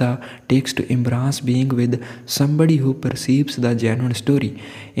takes to embrace being with somebody who perceives the genuine story,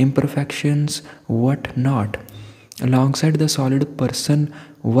 imperfections, what not. Alongside the solid person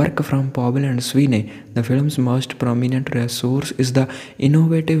work from Powell and Sweeney, the film's most prominent resource is the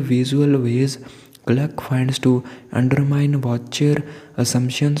innovative visual ways Gluck finds to undermine watcher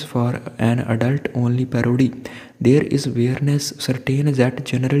assumptions for an adult-only parody. There is awareness certain that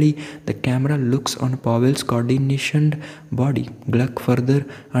generally the camera looks on Powell's coordinated body. Gluck further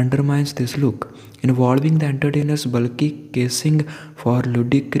undermines this look, involving the entertainer's bulky casing for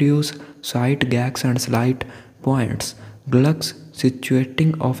ludicrous sight gags and slight points. Gluck's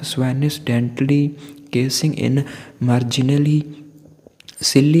situating of Sweeney's daintily casing in marginally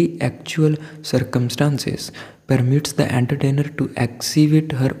silly actual circumstances permits the entertainer to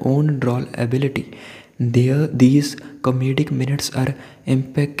exhibit her own droll ability. These comedic minutes are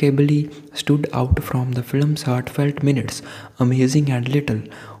impeccably stood out from the film's heartfelt minutes, amazing and little,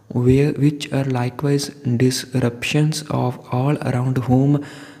 which are likewise disruptions of all around whom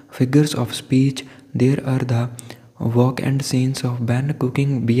figures of speech. There are the walk-end scenes of Ben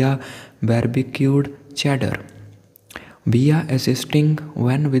cooking Bea barbecued cheddar, Bea assisting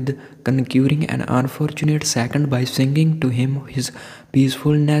when with conquering an unfortunate second by singing to him his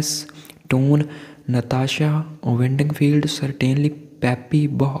peacefulness tone. Natasha Windingfield certainly Peppy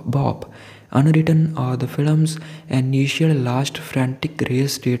Bob. Unwritten are the film's initial last frantic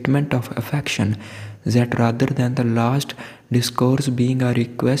race statement of affection, that rather than the last discourse being a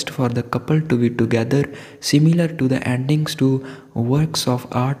request for the couple to be together, similar to the endings to works of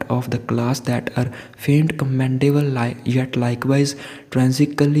art of the class that are famed commendable yet likewise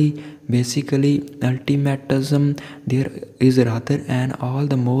transically basically ultimatism, there is rather an all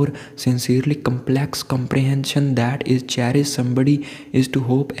the more sincerely complex comprehension that is cherish somebody is to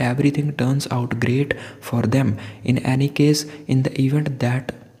hope everything turns out great for them. In any case, in the event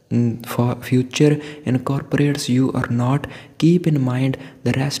that for future incorporates you or not, keep in mind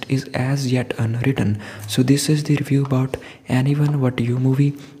the rest is as yet unwritten. So this is the review about Anyone But You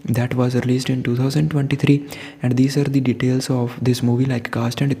movie that was released in 2023, and these are the details of this movie, like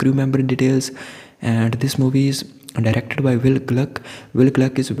cast and crew member details. And this movie is directed by Will Gluck. Will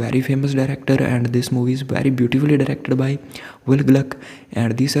Gluck is a very famous director, and this movie is very beautifully directed by Will Gluck.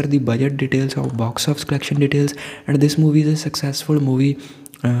 And these are the budget details of box office collection details, and this movie is a successful movie.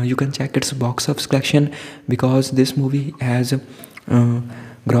 You can check its box office collection, because this movie has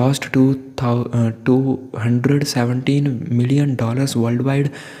grossed $217 million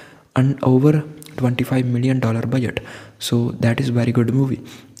worldwide and over $25 million budget. So that is very good movie.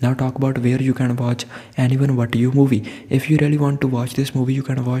 Now talk about where you can watch Anyone But You movie. If you really want to watch this movie, you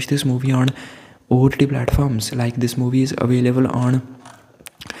can watch this movie on OTT platforms. Like this movie is available on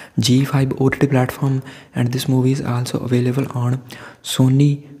G5 OTT platform, and this movie is also available on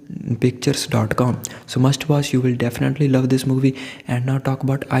Sony pictures.com. so must watch, you will definitely love this movie. And now talk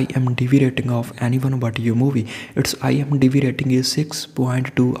about IMDb rating of Anyone But You movie. Its IMDb rating is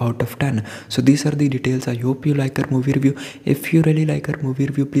 6.2 out of 10. So these are the details. I hope you like our movie review. If you really like our movie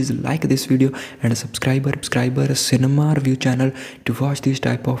review, please like this video and subscribe our cinema review channel to watch these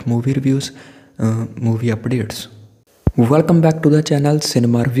type of movie reviews, movie updates. Welcome back to the channel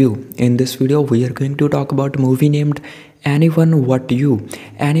Cinema Review. In this video we are going to talk about a movie named Anyone But You.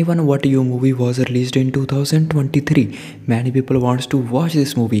 Anyone But You movie was released in 2023. Many people wants to watch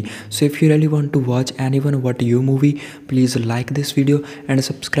this movie. So if you really want to watch Anyone But You movie, please like this video and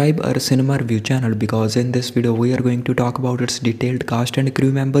subscribe our Cinema Review channel, because in this video we are going to talk about its detailed cast and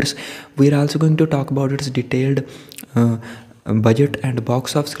crew members. We are also going to talk about its detailed budget and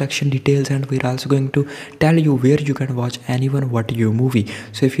box office collection details, and we're also going to tell you where you can watch Anyone But You movie.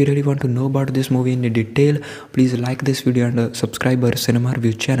 So if you really want to know about this movie in detail, please like this video and subscribe our Cinema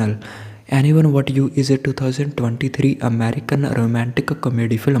Review channel. Anyone But You is a 2023 American romantic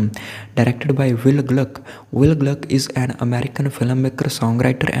comedy film directed by Will Gluck. Will Gluck is an American filmmaker,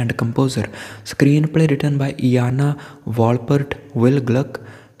 songwriter and composer. Screenplay written by Ilana Wolpert, Will Gluck.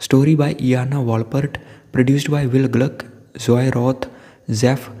 Story by Ilana Wolpert. Produced by Will Gluck, Zoe Roth,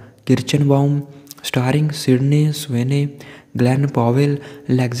 Jeff Kirschenbaum. Starring Sweeney Glen Powell,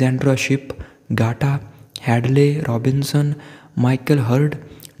 Alexandra, Shipp, GaTa, Hadley, Robinson, Michael Hurd,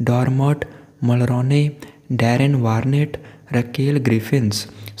 Dermot, Mulroney, Darren, Barnet, Raquel, Griffiths.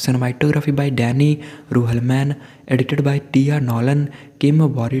 Cinematography by Danny Ruhlmann. Edited by Nolan, Kim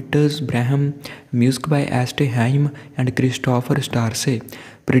Boritz-Brehm. Music by Haim and Christopher Starse.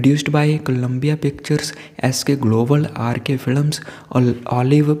 Produced by Columbia Pictures, SK Global, RK Films,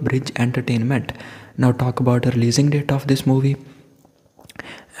 Olive Bridge Entertainment. Now talk about the releasing date of this movie.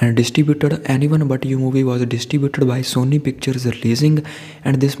 And distributed, Anyone But You movie was distributed by Sony Pictures Releasing,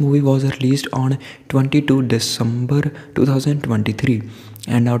 and this movie was released on 22 December 2023.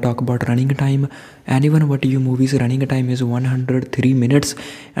 And now talk about running time. Anyone But You movie's running time is 103 minutes.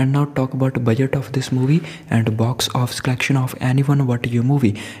 And now talk about budget of this movie and box office collection of Anyone But You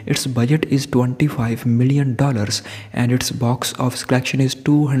movie. Its budget is $25 million and its box office collection is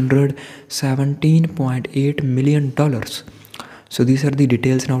 $217.8 million. So these are the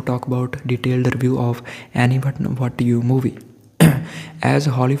details. Now talk about detailed review of Anyone But You movie. As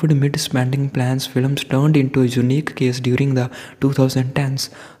Hollywood mid-spending plans, films turned into a unique case during the 2010s.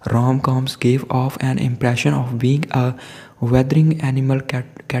 Rom-coms gave off an impression of being a weathering animal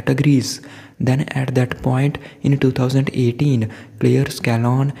categories. Then at that point in 2018, Claire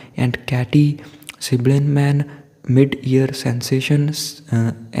Scallon and Katie Siblinman mid-year sensations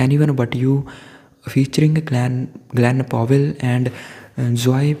Anyone But You, featuring Glen Powell and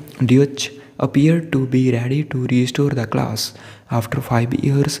Zoe Deutch, appeared to be ready to restore the class. After 5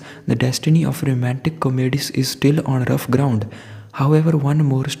 years, the destiny of romantic comedies is still on rough ground. However, one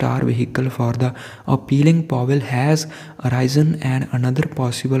more star vehicle for the appealing Powell has arisen, and another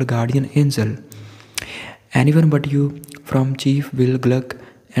possible guardian angel. Anyone But You from Chief Will Gluck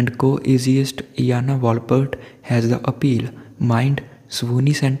and co-essayist Ilana Wolpert has the appeal, mind,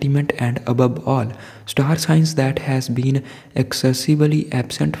 swoony sentiment, and above all, star science that has been excessively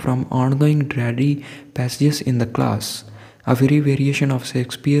absent from ongoing dreary passages in the class. A very variation of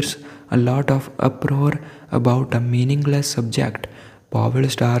Shakespeare's A Lot of Uproar about a meaningless subject. Powell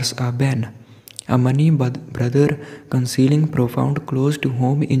stars a Ben, a money brother concealing profound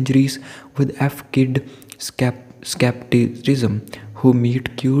close-to-home injuries with F-kid skepticism, who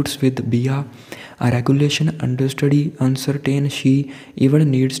meet cutes with Bia, a regulation understudy, uncertain she even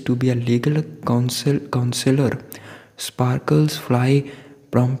needs to be a legal counselor. Sparkles fly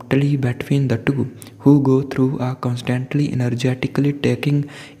promptly between the two, who go through a constantly energetically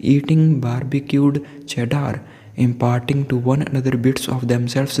eating barbecued cheddar, imparting to one another bits of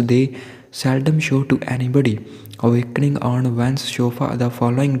themselves they seldom show to anybody. Awakening on one's sofa the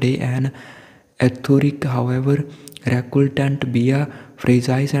following day, an etheric, however reluctant Bia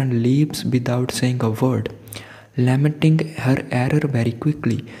freezes and leaves without saying a word. Lamenting her error very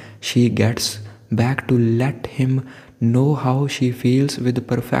quickly, she gets back to let him know how she feels with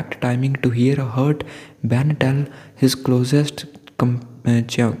perfect timing to hear Hurd Ben tell his closest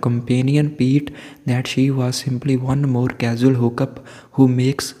companion Pete that she was simply one more casual hookup who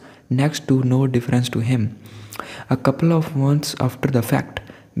makes next to no difference to him. A couple of months after the fact,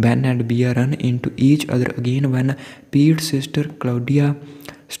 Ben and Bia run into each other again when Pete's sister Claudia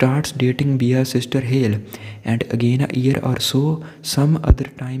starts dating Bia's sister Hale, and again a year or so some other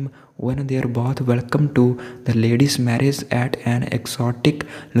time when they are both welcome to the ladies' marriage at an exotic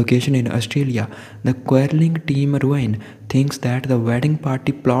location in Australia. The quarreling team Ruin thinks that the wedding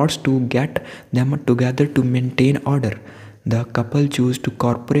party plots to get them together to maintain order. The couple choose to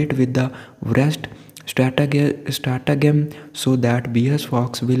cooperate with the rest stratagem so that Bia's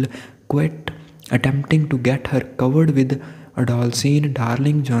Fox will quit attempting to get her covered with Adolescene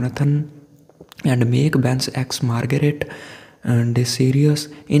darling Jonathan and make Ben's ex Margaret Desirius.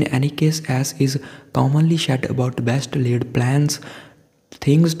 In any case, as is commonly said about best laid plans,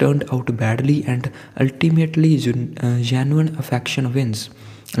 things turned out badly and ultimately genuine affection wins.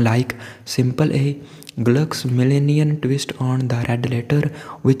 Like Simple A, Gluck's millennium twist on the red letter,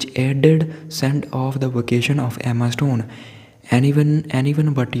 which added send off the vocation of Emma Stone.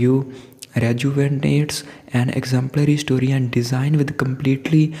 Anyone but you rejuvenates an exemplary story and design with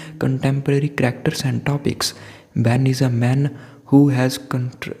completely contemporary characters and topics. Ben is a man who has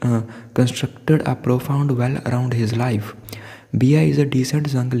constructed a profound well around his life. Bia is a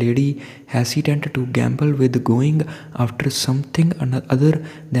decent young lady, hesitant to gamble with going after something other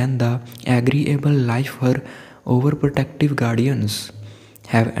than the agreeable life her overprotective guardians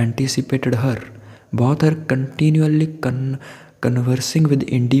have anticipated her. Both are continually conversing with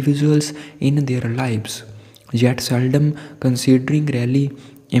individuals in their lives, yet seldom considering really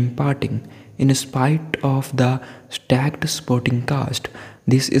imparting. In spite of the stacked sporting cast,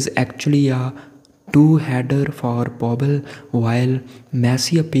 this is actually a two-header for Powell, while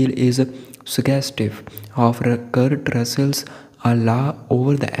Massey appeal is suggestive of Kurt Russell's A Law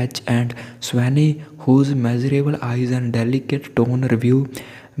Over the Edge and Sweeney, whose measurable eyes and delicate tone review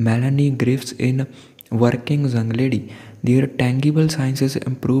Melanie Griffiths in Working Young Lady. Their tangible sciences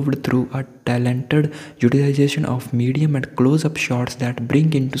improved through a talented utilization of medium and close-up shots that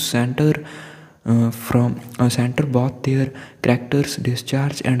bring into center both their characters'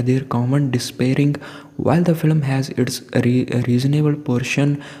 discharge and their common despairing. While the film has its reasonable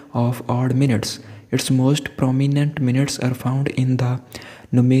portion of odd minutes, its most prominent minutes are found in the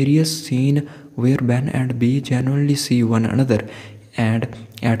numerous scene where Ben and Bee genuinely see one another and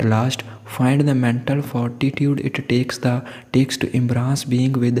at last find the mental fortitude it takes to embrace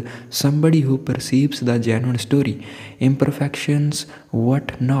being with somebody who perceives the genuine story, imperfections,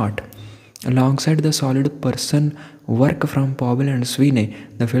 what not. Alongside the solid person work from Powell and Sweeney,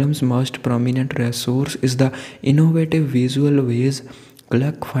 the film's most prominent resource is the innovative visual ways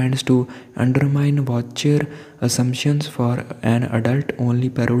Gluck finds to undermine watcher assumptions for an adult-only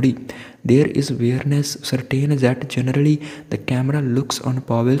parody. There is awareness certain that generally the camera looks on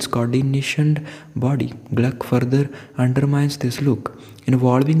Powell's coordinated body. Gluck further undermines this look,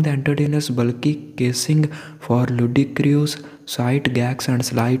 involving the entertainer's bulky casing for ludicrous sight gags and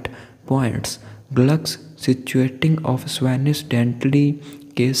slight points. Gluck's situating of Sweeney's daintily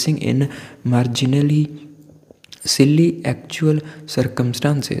casing in marginally silly actual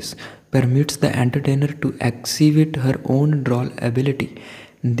circumstances permits the entertainer to exhibit her own droll ability.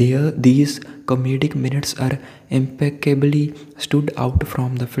 These comedic minutes are impeccably stood out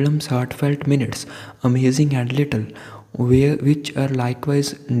from the film's heartfelt minutes, amazing and little, which are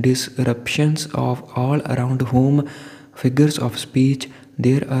likewise disruptions of all around whom figures of speech.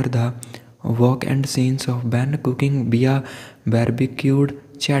 There are the walk-end scenes of Ben cooking Bia barbecued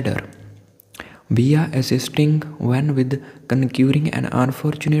cheddar, Bia assisting when with conquering an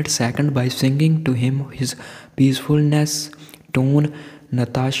unfortunate second by singing to him his peacefulness tone,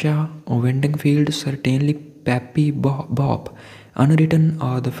 Natasha Windingfield certainly peppy Bob. Unwritten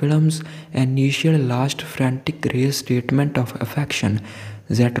are the film's initial last frantic race statement of affection,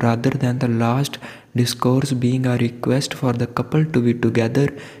 that rather than the last discourse being a request for the couple to be together,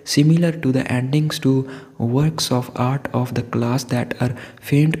 similar to the endings to works of art of the class that are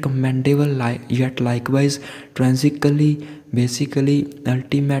faint commendable yet likewise transically Basically,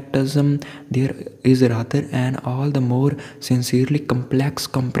 ultimatism there is rather an all the more sincerely complex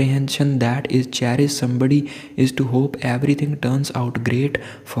comprehension that is cherish somebody is to hope everything turns out great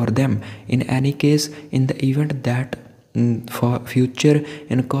for them. In any case, in the event that for future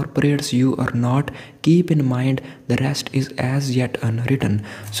incorporates you or not, keep in mind the rest is as yet unwritten.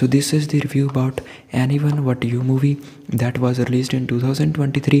 So this is the review about Anyone But You movie that was released in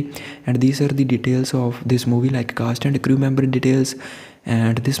 2023, and these are the details of this movie, like cast and crew member details.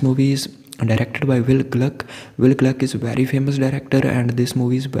 And this movie is directed by Will Gluck. Will Gluck is a very famous director, and this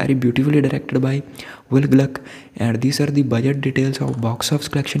movie is very beautifully directed by Will Gluck. And these are the budget details of box office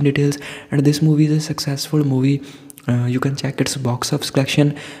collection details, and this movie is a successful movie. You can check its box office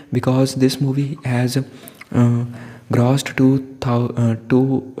collection because this movie has grossed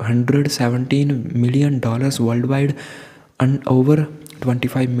 $217 million worldwide and over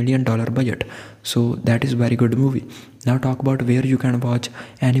 $25 million budget. So that is very good movie. Now talk about where you can watch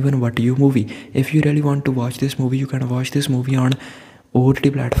Anyone But You movie. If you really want to watch this movie, you can watch this movie on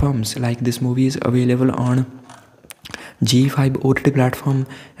OTT platforms. Like this movie is available on G5 OTT platform,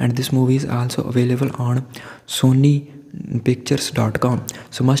 and this movie is also available on SonyPictures.com.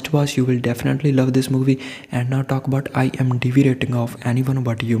 So must watch, you will definitely love this movie. And now talk about IMDb rating of Anyone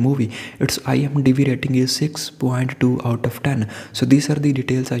But You movie. Its IMDb rating is 6.2 out of 10. So these are the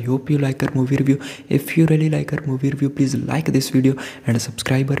details. I hope you like our movie review. If you really like our movie review, please like this video and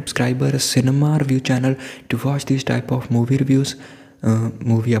subscribe our cinema review channel to watch these type of movie reviews,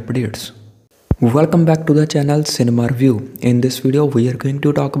 movie updates. Welcome back to the channel Cinema Review. In this video we are going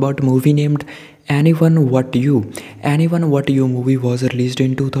to talk about a movie named Anyone But You. Anyone But You movie was released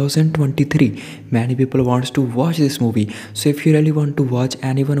in 2023. Many people wants to watch this movie. So if you really want to watch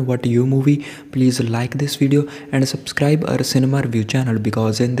Anyone But You movie, please like this video and subscribe our Cinema Review channel,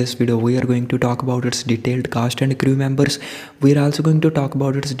 because in this video we are going to talk about its detailed cast and crew members. We are also going to talk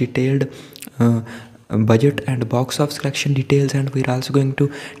about its detailed budget and box office collection details, and we're also going to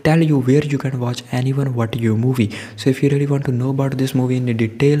tell you where you can watch Anyone But You movie. So if you really want to know about this movie in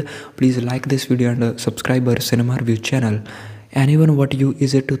detail, please like this video and subscribe our Cinema Review channel. Anyone But You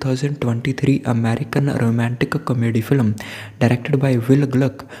is a 2023 American romantic comedy film directed by Will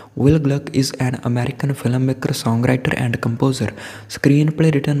Gluck. Will Gluck is an American filmmaker, songwriter and composer.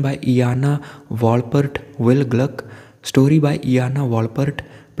 Screenplay written by Ilana, Wolpert, Will Gluck. Story by Ilana, Wolpert.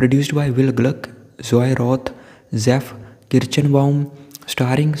 Produced by Will Gluck, Roth, Jeff Kirschenbaum,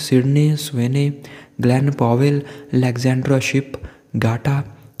 starring Sweeney Glen Powell, Alexandra, Shipp, GaTa,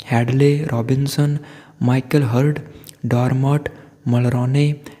 Hadley, Robinson, Michael Hurd, Dermot,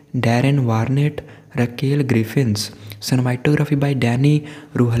 Mulroney, Darren, Barnet, Raquel, Griffiths. Cinematography by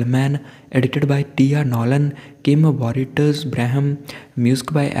Ruhlmann, edited by Nolan, Boritz-Brehm,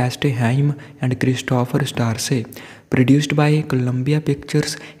 music by Haim and Christopher Starse. Produced by Columbia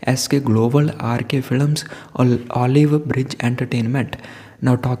Pictures, SK Global, RK Films, Olive Bridge Entertainment.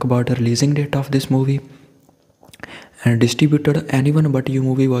 Now talk about the releasing date of this movie. And distributed, Anyone But You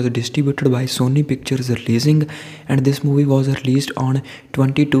movie was distributed by Sony Pictures Releasing, and this movie was released on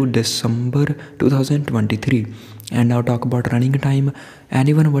 22 December 2023. And now talk about running time.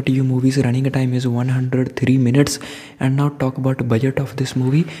 Anyone But You movie's running time is 103 minutes. And now talk about budget of this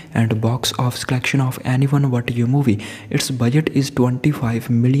movie and box office collection of Anyone But You movie. Its budget is $25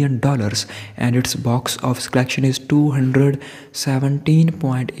 million and its box office collection is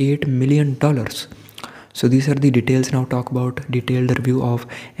 $217.8 million. So these are the details. Now talk about detailed review of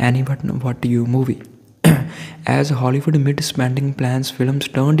Anyone But You movie. As Hollywood mid-spending plans, films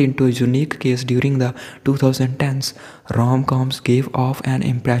turned into a unique case during the 2010s. Rom-coms gave off an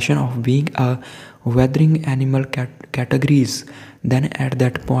impression of being a weathering animal categories. Then at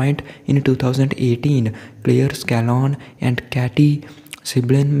that point in 2018, Claire Scallon and Katie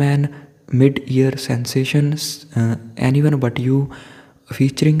Siblinman mid-year sensations Anyone But You,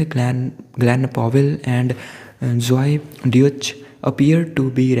 featuring Glen Powell and Zoe Deutsch, appeared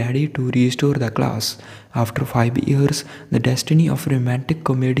to be ready to restore the class. After 5 years, the destiny of romantic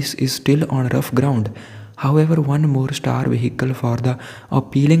comedies is still on rough ground. However, one more star vehicle for the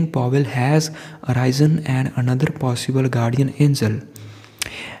appealing Powell has arisen, and another possible guardian angel.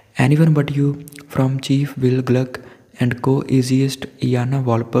 Anyone But You from Chief Will Gluck and co-essayist Ilana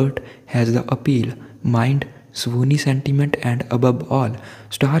Wolpert has the appeal, mind, swoony sentiment, and above all,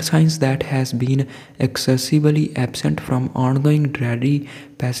 star science that has been excessively absent from ongoing dreary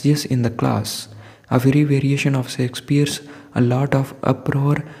passages in the class. A very variation of Shakespeare's, a lot of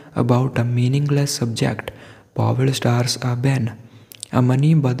uproar about a meaningless subject. Powell stars a Ben, a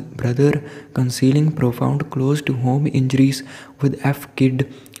money brother concealing profound close-to-home injuries with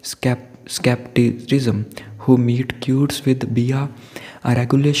F-kid skepticism, who meet cutes with Bia, a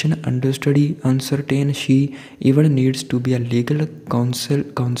regulation understudy uncertain she even needs to be a legal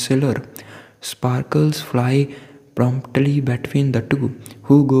counselor. Sparkles fly promptly between the two,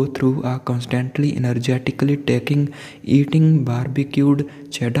 who go through a constantly energetically eating barbecued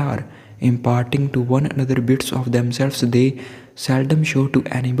cheddar, imparting to one another bits of themselves they seldom show to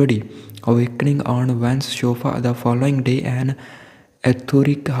anybody. Awakening on Van's sofa the following day, an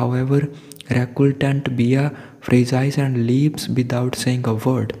ethoric, however reluctant Bia freezes and leaves without saying a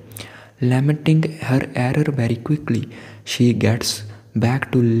word. Lamenting her error very quickly, she gets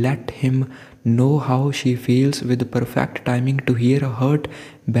back to let him know how she feels with perfect timing to hear a hurt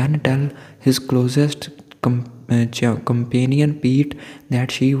Ben tell his closest companion Pete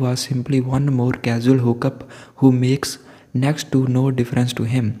that she was simply one more casual hookup who makes next to no difference to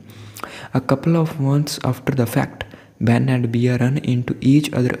him. A couple of months after the fact, Ben and Bia run into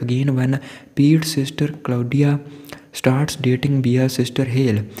each other again when Pete's sister Claudia starts dating Bia's sister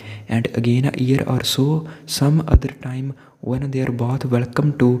Hale, and again a year or so some other time when they are both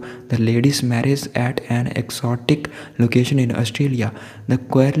welcome to the ladies' marriage at an exotic location in Australia. The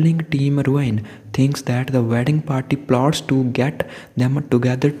quarreling team Ruin thinks that the wedding party plots to get them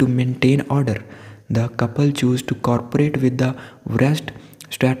together to maintain order. The couple choose to cooperate with the West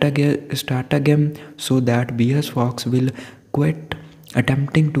stratagem so that Bia's Fox will quit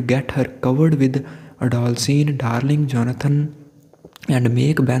attempting to get her covered with Adolescene darling Jonathan and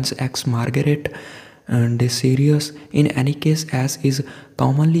make Ben's ex Margaret Desirius. In any case, as is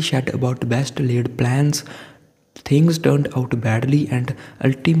commonly said about best laid plans, things turned out badly and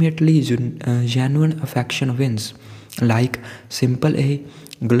ultimately genuine affection wins. Like Simple A,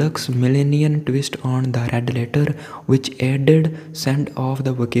 Gluck's millennium twist on the red letter, which added send off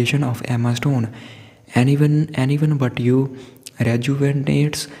the vocation of Emma Stone. Anyone but you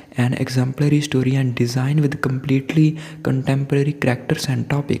rejuvenates an exemplary story and design with completely contemporary characters and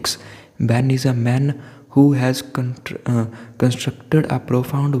topics. Ben is a man who has constructed a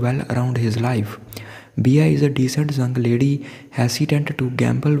profound well around his life. Bia is a decent young lady, hesitant to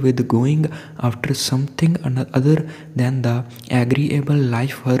gamble with going after something other than the agreeable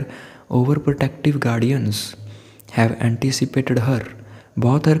life her overprotective guardians have anticipated her.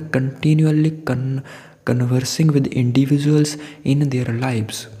 Both are continually conversing with individuals in their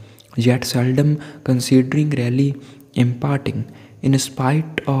lives, yet seldom considering really imparting. In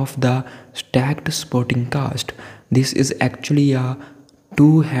spite of the stacked sporting cast, this is actually a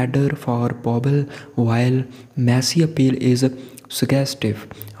two-header for Pobble, while Massey appeal is suggestive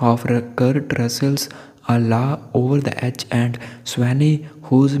of Kurt Russell's A Law Over the Edge and Sweeney,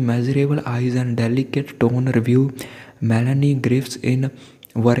 whose measurable eyes and delicate tone review Melanie Griffiths in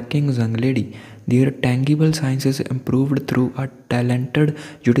Working Young Lady. Their tangible sciences improved through a talented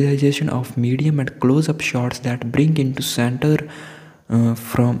utilization of medium and close-up shots that bring into center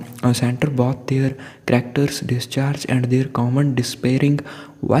both their characters' discharge and their common despairing.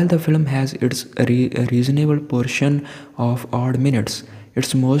 While the film has its reasonable portion of odd minutes,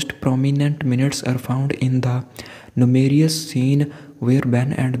 its most prominent minutes are found in the numerous scene where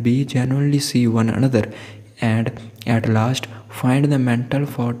Ben and B genuinely see one another and at last find the mental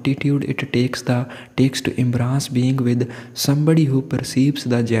fortitude it takes to embrace being with somebody who perceives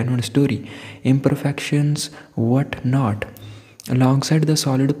the genuine story, imperfections, what not. Alongside the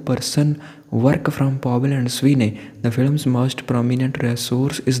solid person work from Powell and Sweeney, the film's most prominent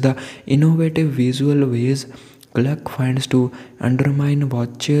resource is the innovative visual ways Gluck finds to undermine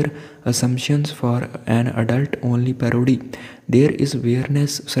watcher assumptions for an adult-only parody. There is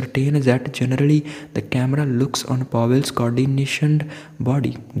awareness certain that generally the camera looks on Powell's coordinated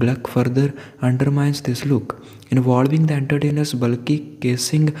body. Gluck further undermines this look, involving the entertainer's bulky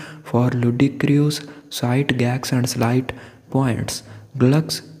casing for ludicrous sight gags and slight points.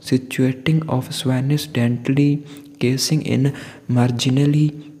 Gluck's situating of Sweeney's daintily casing in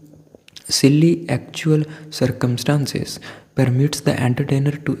marginally silly actual circumstances permits the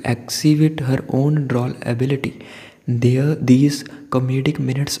entertainer to exhibit her own droll ability. These comedic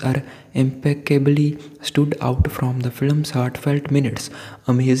minutes are impeccably stood out from the film's heartfelt minutes,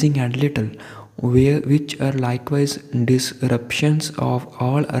 amazing and little, which are likewise disruptions of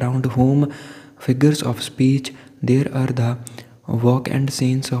all around whom figures of speech. There are the walk and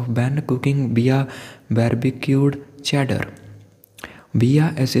scenes of Ben cooking Bia barbecued cheddar,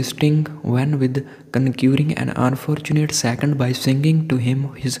 Bia assisting when with conquering an unfortunate second by singing to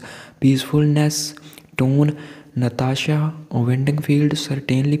him his peacefulness tone, Natasha Windingfield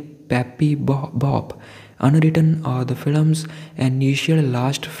certainly Peppy Bob. Unwritten are the film's initial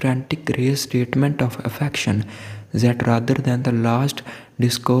last frantic race statement of affection that rather than the last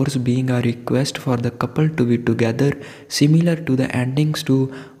discourse being a request for the couple to be together, similar to the endings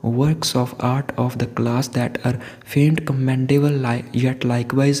to works of art of the class that are faint, commendable, yet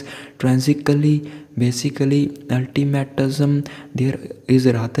likewise transically, basically ultimatism. There is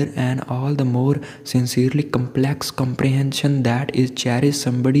rather an all the more sincerely complex comprehension that is cherish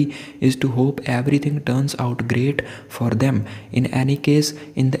somebody is to hope everything turns out great for them. In any case,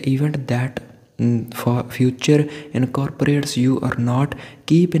 in the event that for future incorporates you or not,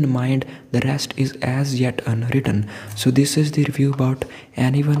 keep in mind the rest is as yet unwritten. So this is the review about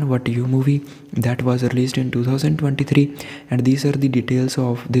Anyone But You movie that was released in 2023, and these are the details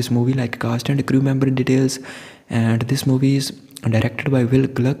of this movie, like cast and crew member details. And this movie is directed by Will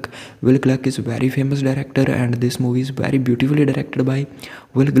Gluck. Will Gluck is a very famous director, and this movie is very beautifully directed by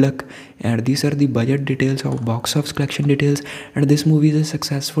Will Gluck. And these are the budget details of box office collection details, and this movie is a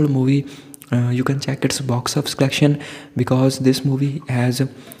successful movie. You can check its box office collection, because this movie has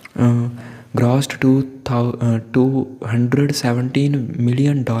grossed $217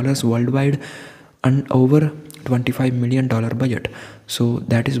 million worldwide and over $25 million budget. So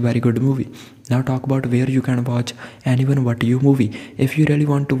that is very good movie. Now talk about where you can watch Anyone But You movie. If you really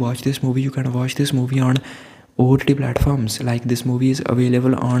want to watch this movie, you can watch this movie on OTT platforms. Like this movie is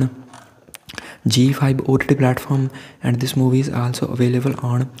available on G5 OTT platform, and this movie is also available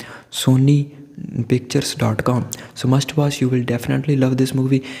on Sony pictures.com. so must watch. You will definitely love this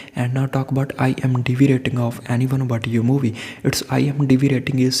movie. And now talk about IMDb rating of Anyone But You movie. Its IMDb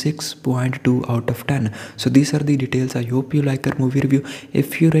rating is 6.2 out of 10. So these are the details. I hope you like our movie review.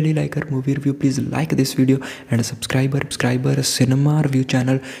 If you really like our movie review, please like this video and subscribe our cinema review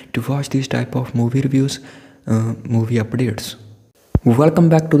channel to watch these type of movie reviews, movie updates. Welcome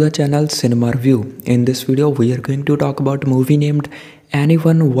back to the channel Cinema Review. In this video we are going to talk about a movie named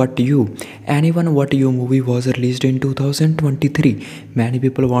Anyone But You. Anyone But You movie was released in 2023. Many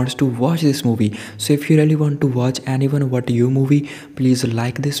people wants to watch this movie. So if you really want to watch Anyone But You movie, please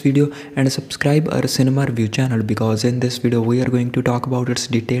like this video and subscribe our Cinema Review channel, because in this video we are going to talk about its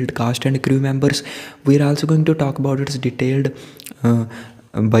detailed cast and crew members. We are also going to talk about its detailed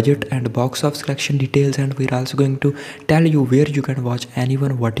budget and box office collection details, and we're also going to tell you where you can watch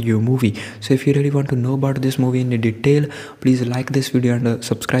Anyone But You movie. So if you really want to know about this movie in detail, please like this video and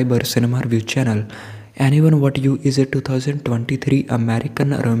subscribe our Cinema Review channel. Anyone But You is a 2023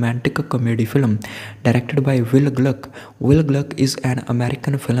 American romantic comedy film directed by Will Gluck. Will Gluck is an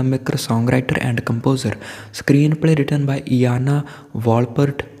American filmmaker, songwriter and composer. Screenplay written by Ilana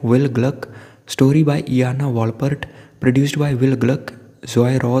Wolpert, Will Gluck. Story by Ilana Wolpert. Produced by Will Gluck,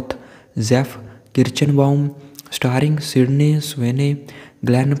 Zoe Roth, Jeff Kirschenbaum. Starring Sweeney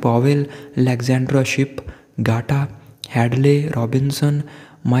Glen Powell, Alexandra, Shipp, GaTa, Hadley, Robinson,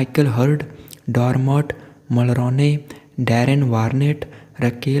 Michael Hurd, Dermot, Mulroney, Darren, Barnet,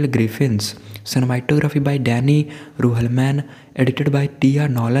 Raquel, Griffiths. Cinematography by Ruhlmann. Edited by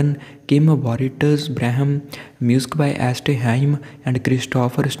Nolan, Kim Boritz-Brehm. Music by Haim and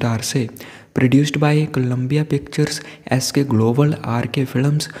Christopher Starse. Produced by Columbia Pictures, SK Global, RK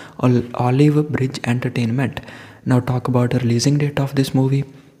Films, Olive Bridge Entertainment. Now talk about the releasing date of this movie.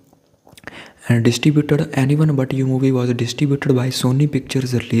 And distributed, Anyone But You movie was distributed by Sony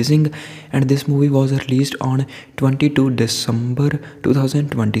Pictures Releasing, and this movie was released on 22 December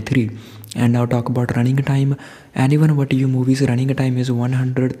 2023. And now talk about running time. Anyone But You movie's running time is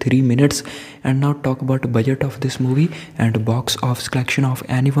 103 minutes. And now talk about budget of this movie and box office collection of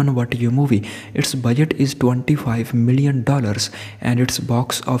Anyone But You movie. Its budget is $25 million and its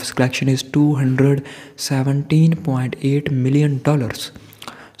box office collection is $217.8 million.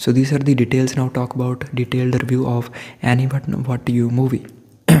 So these are the details. Now talk about detailed review of Anyone But You movie.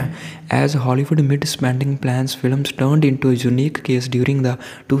 As Hollywood mid-spending plans, films turned into a unique case during the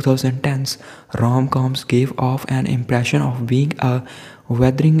 2010s. Rom-coms gave off an impression of being a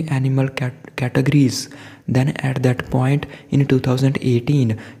weathering animal categories. Then at that point in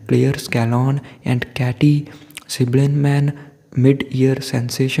 2018, Claire Scallon and Katie Siblinman mid-year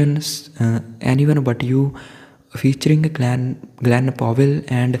sensations Anyone But You, featuring Glen Powell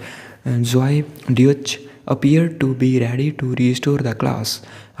and Zoe Deutsch, appeared to be ready to restore the class.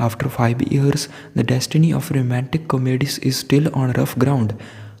 After 5 years, the destiny of romantic comedies is still on rough ground.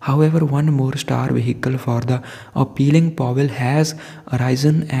 However, one more star vehicle for the appealing Powell has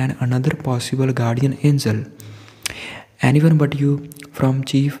arisen, and another possible guardian angel. Anyone But You from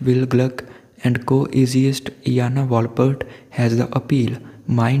Chief Will Gluck and co-essayist Ilana Wolpert has the appeal,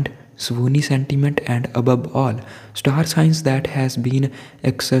 mind, swoony sentiment, and above all, star science that has been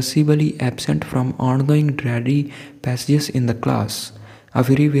excessively absent from ongoing dreary passages in the class. a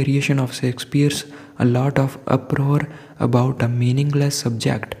very variation of Shakespeare's A Lot of Uproar about a meaningless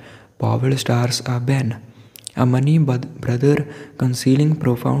subject. Powell stars a Ben, a money brother concealing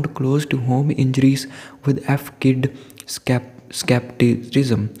profound close to home injuries with F-kid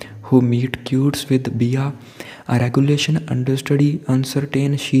skepticism, who meet cutes with Bia, a regulation understudy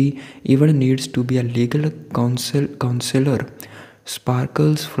uncertain she even needs to be a legal counselor.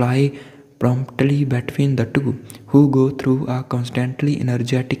 Sparkles fly promptly between the two, who go through a constantly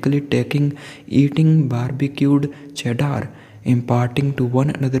energetically eating barbecued cheddar, imparting to one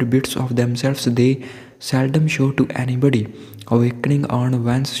another bits of themselves they seldom show to anybody, awakening on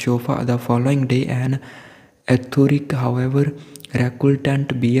one's sofa the following day an etheric, however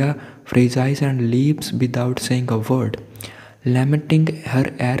reluctant Bia freezes and leaves without saying a word. Lamenting her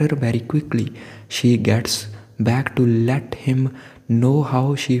error very quickly, she gets back to let him know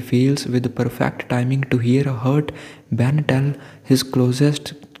how she feels with perfect timing to hear a hurt Ben tell his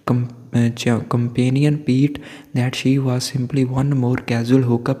closest companion Pete that she was simply one more casual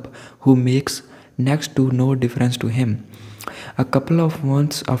hookup who makes next to no difference to him. A couple of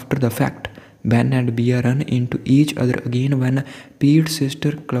months after the fact, Ben and Bia run into each other again when Pete's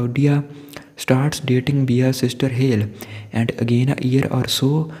sister Claudia starts dating Bia's sister Hale, and again a year or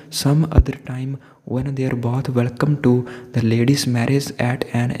so some other time when they are both welcome to the ladies' marriage at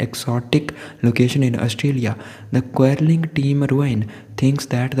an exotic location in Australia. The quarreling team Ruin thinks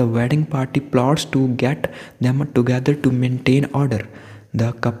that the wedding party plots to get them together to maintain order.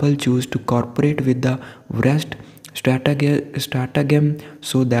 The couple choose to cooperate with the West stratagem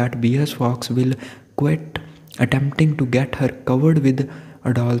so that Bia's Fox will quit attempting to get her covered with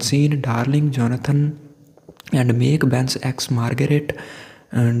Adolescene darling Jonathan and make Ben's ex Margaret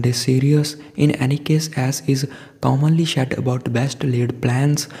serious. In any case, as is commonly said about best laid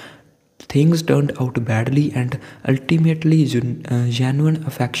plans, things turned out badly and ultimately genuine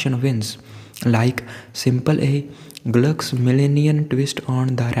affection wins. Like Simple A, Gluck's millennium twist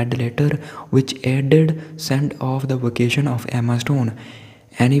on the red letter, which added send off the vocation of Emma Stone.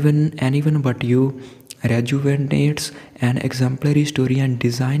 Anyone but you rejuvenates an exemplary story and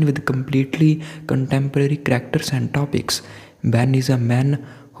design with completely contemporary characters and topics. Ben is a man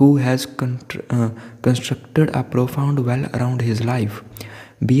who has constructed a profound well around his life.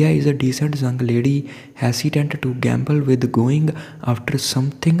 Bia is a decent young lady hesitant to gamble with going after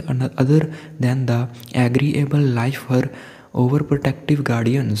something other than the agreeable life her overprotective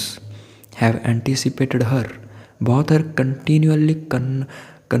guardians have anticipated her. Both are continually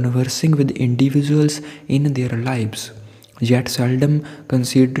conversing with individuals in their lives, yet seldom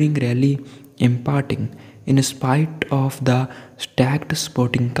considering really imparting. In spite of the stacked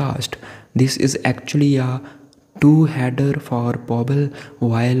sporting cast, this is actually a two-header for Powell,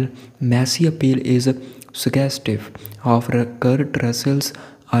 while Massey appeal is suggestive of Kurt Russell's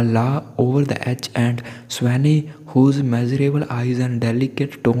A Law Over the Edge and Sweeney, whose measurable eyes and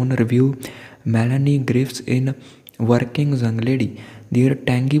delicate tone review Melanie Griffiths in Working Young Lady. Their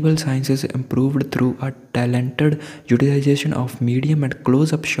tangible sciences improved through a talented utilization of medium and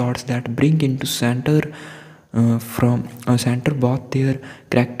close-up shots that bring into center both their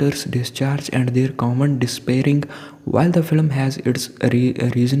characters' discharge and their common despairing. While the film has its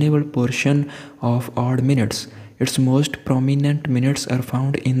reasonable portion of odd minutes, its most prominent minutes are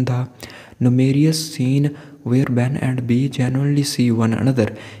found in the numerous scene where Ben and B genuinely see one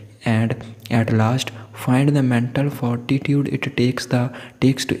another and at last find the mental fortitude it takes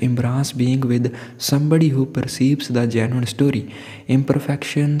to embrace being with somebody who perceives the genuine story,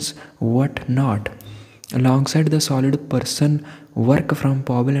 imperfections, what not. Alongside the solid person work from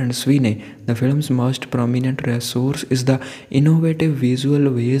Powell and Sweeney, the film's most prominent resource is the innovative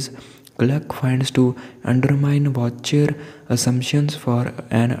visual ways Gluck finds to undermine watcher assumptions for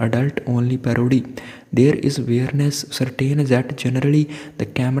an adult-only parody. There is awareness certain that generally the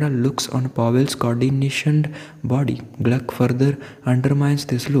camera looks on Powell's coordinated body. Gluck further undermines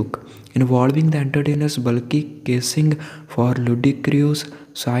this look, involving the entertainer's bulky casing for ludicrous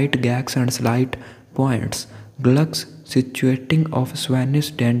sight gags and slight points. Gluck's situating of Sweeney's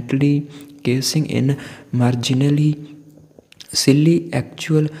daintily casing in marginally silly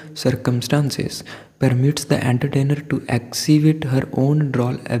actual circumstances permits the entertainer to exhibit her own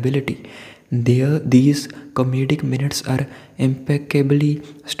droll ability. These comedic minutes are impeccably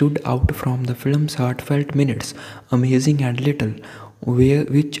stood out from the film's heartfelt minutes, amazing and little,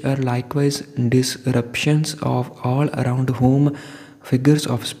 which are likewise disruptions of all around whom figures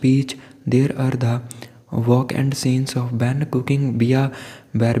of speech. There are the walk and scenes of Ben cooking via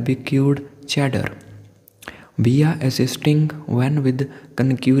barbecued cheddar, via assisting one with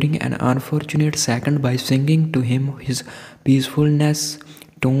conquering an unfortunate second by singing to him his peacefulness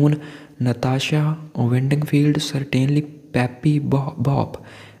tone. Natasha Wendingfield, certainly Peppy Bob.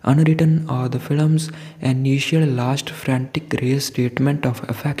 Unwritten are the film's initial last frantic race statement of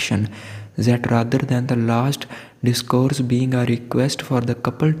affection, that rather than the last discourse being a request for the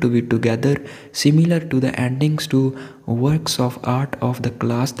couple to be together, similar to the endings to works of art of the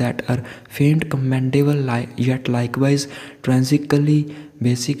class that are faint, commendable, yet likewise tragically,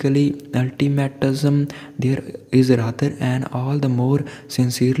 basically ultimatism, there is rather an all the more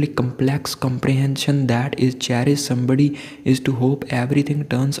sincerely complex comprehension that is cherished. Somebody is to hope everything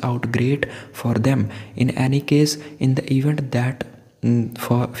turns out great for them. In any case, in the event that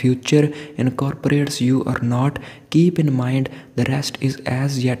for future incorporates you or not, keep in mind the rest is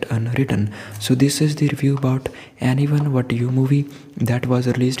as yet unwritten. So this is the review about Anyone But You movie that was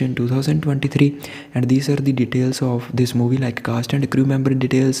released in 2023, and these are the details of this movie, like cast and crew member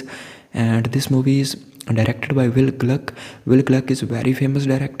details. And this movie is directed by Will Gluck. Will Gluck is a very famous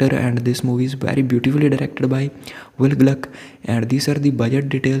director, and this movie is very beautifully directed by Will Gluck. And these are the budget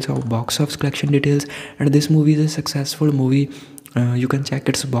details of box office collection details, and this movie is a successful movie. You can check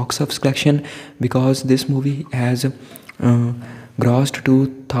its box office collection, because this movie has grossed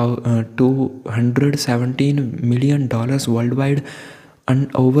 $217 million worldwide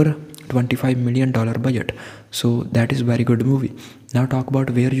and over $25 million budget. So that is very good movie. Now talk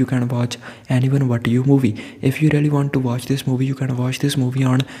about where you can watch Anyone But You movie. If you really want to watch this movie, you can watch this movie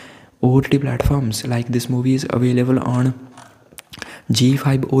on OTT platforms. Like this movie is available on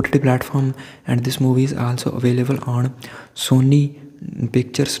G5 OTT platform, and this movie is also available on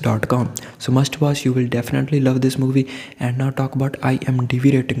SonyPictures.com. So must watch, you will definitely love this movie. And now talk about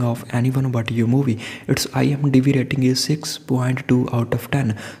IMDb rating of Anyone But You movie. Its IMDb rating is 6.2 out of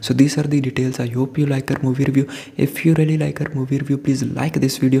 10. So these are the details. I hope you like our movie review. If you really like our movie review, please like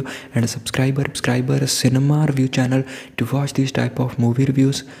this video and subscribe our cinema review channel to watch these type of movie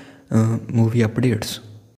reviews, movie updates.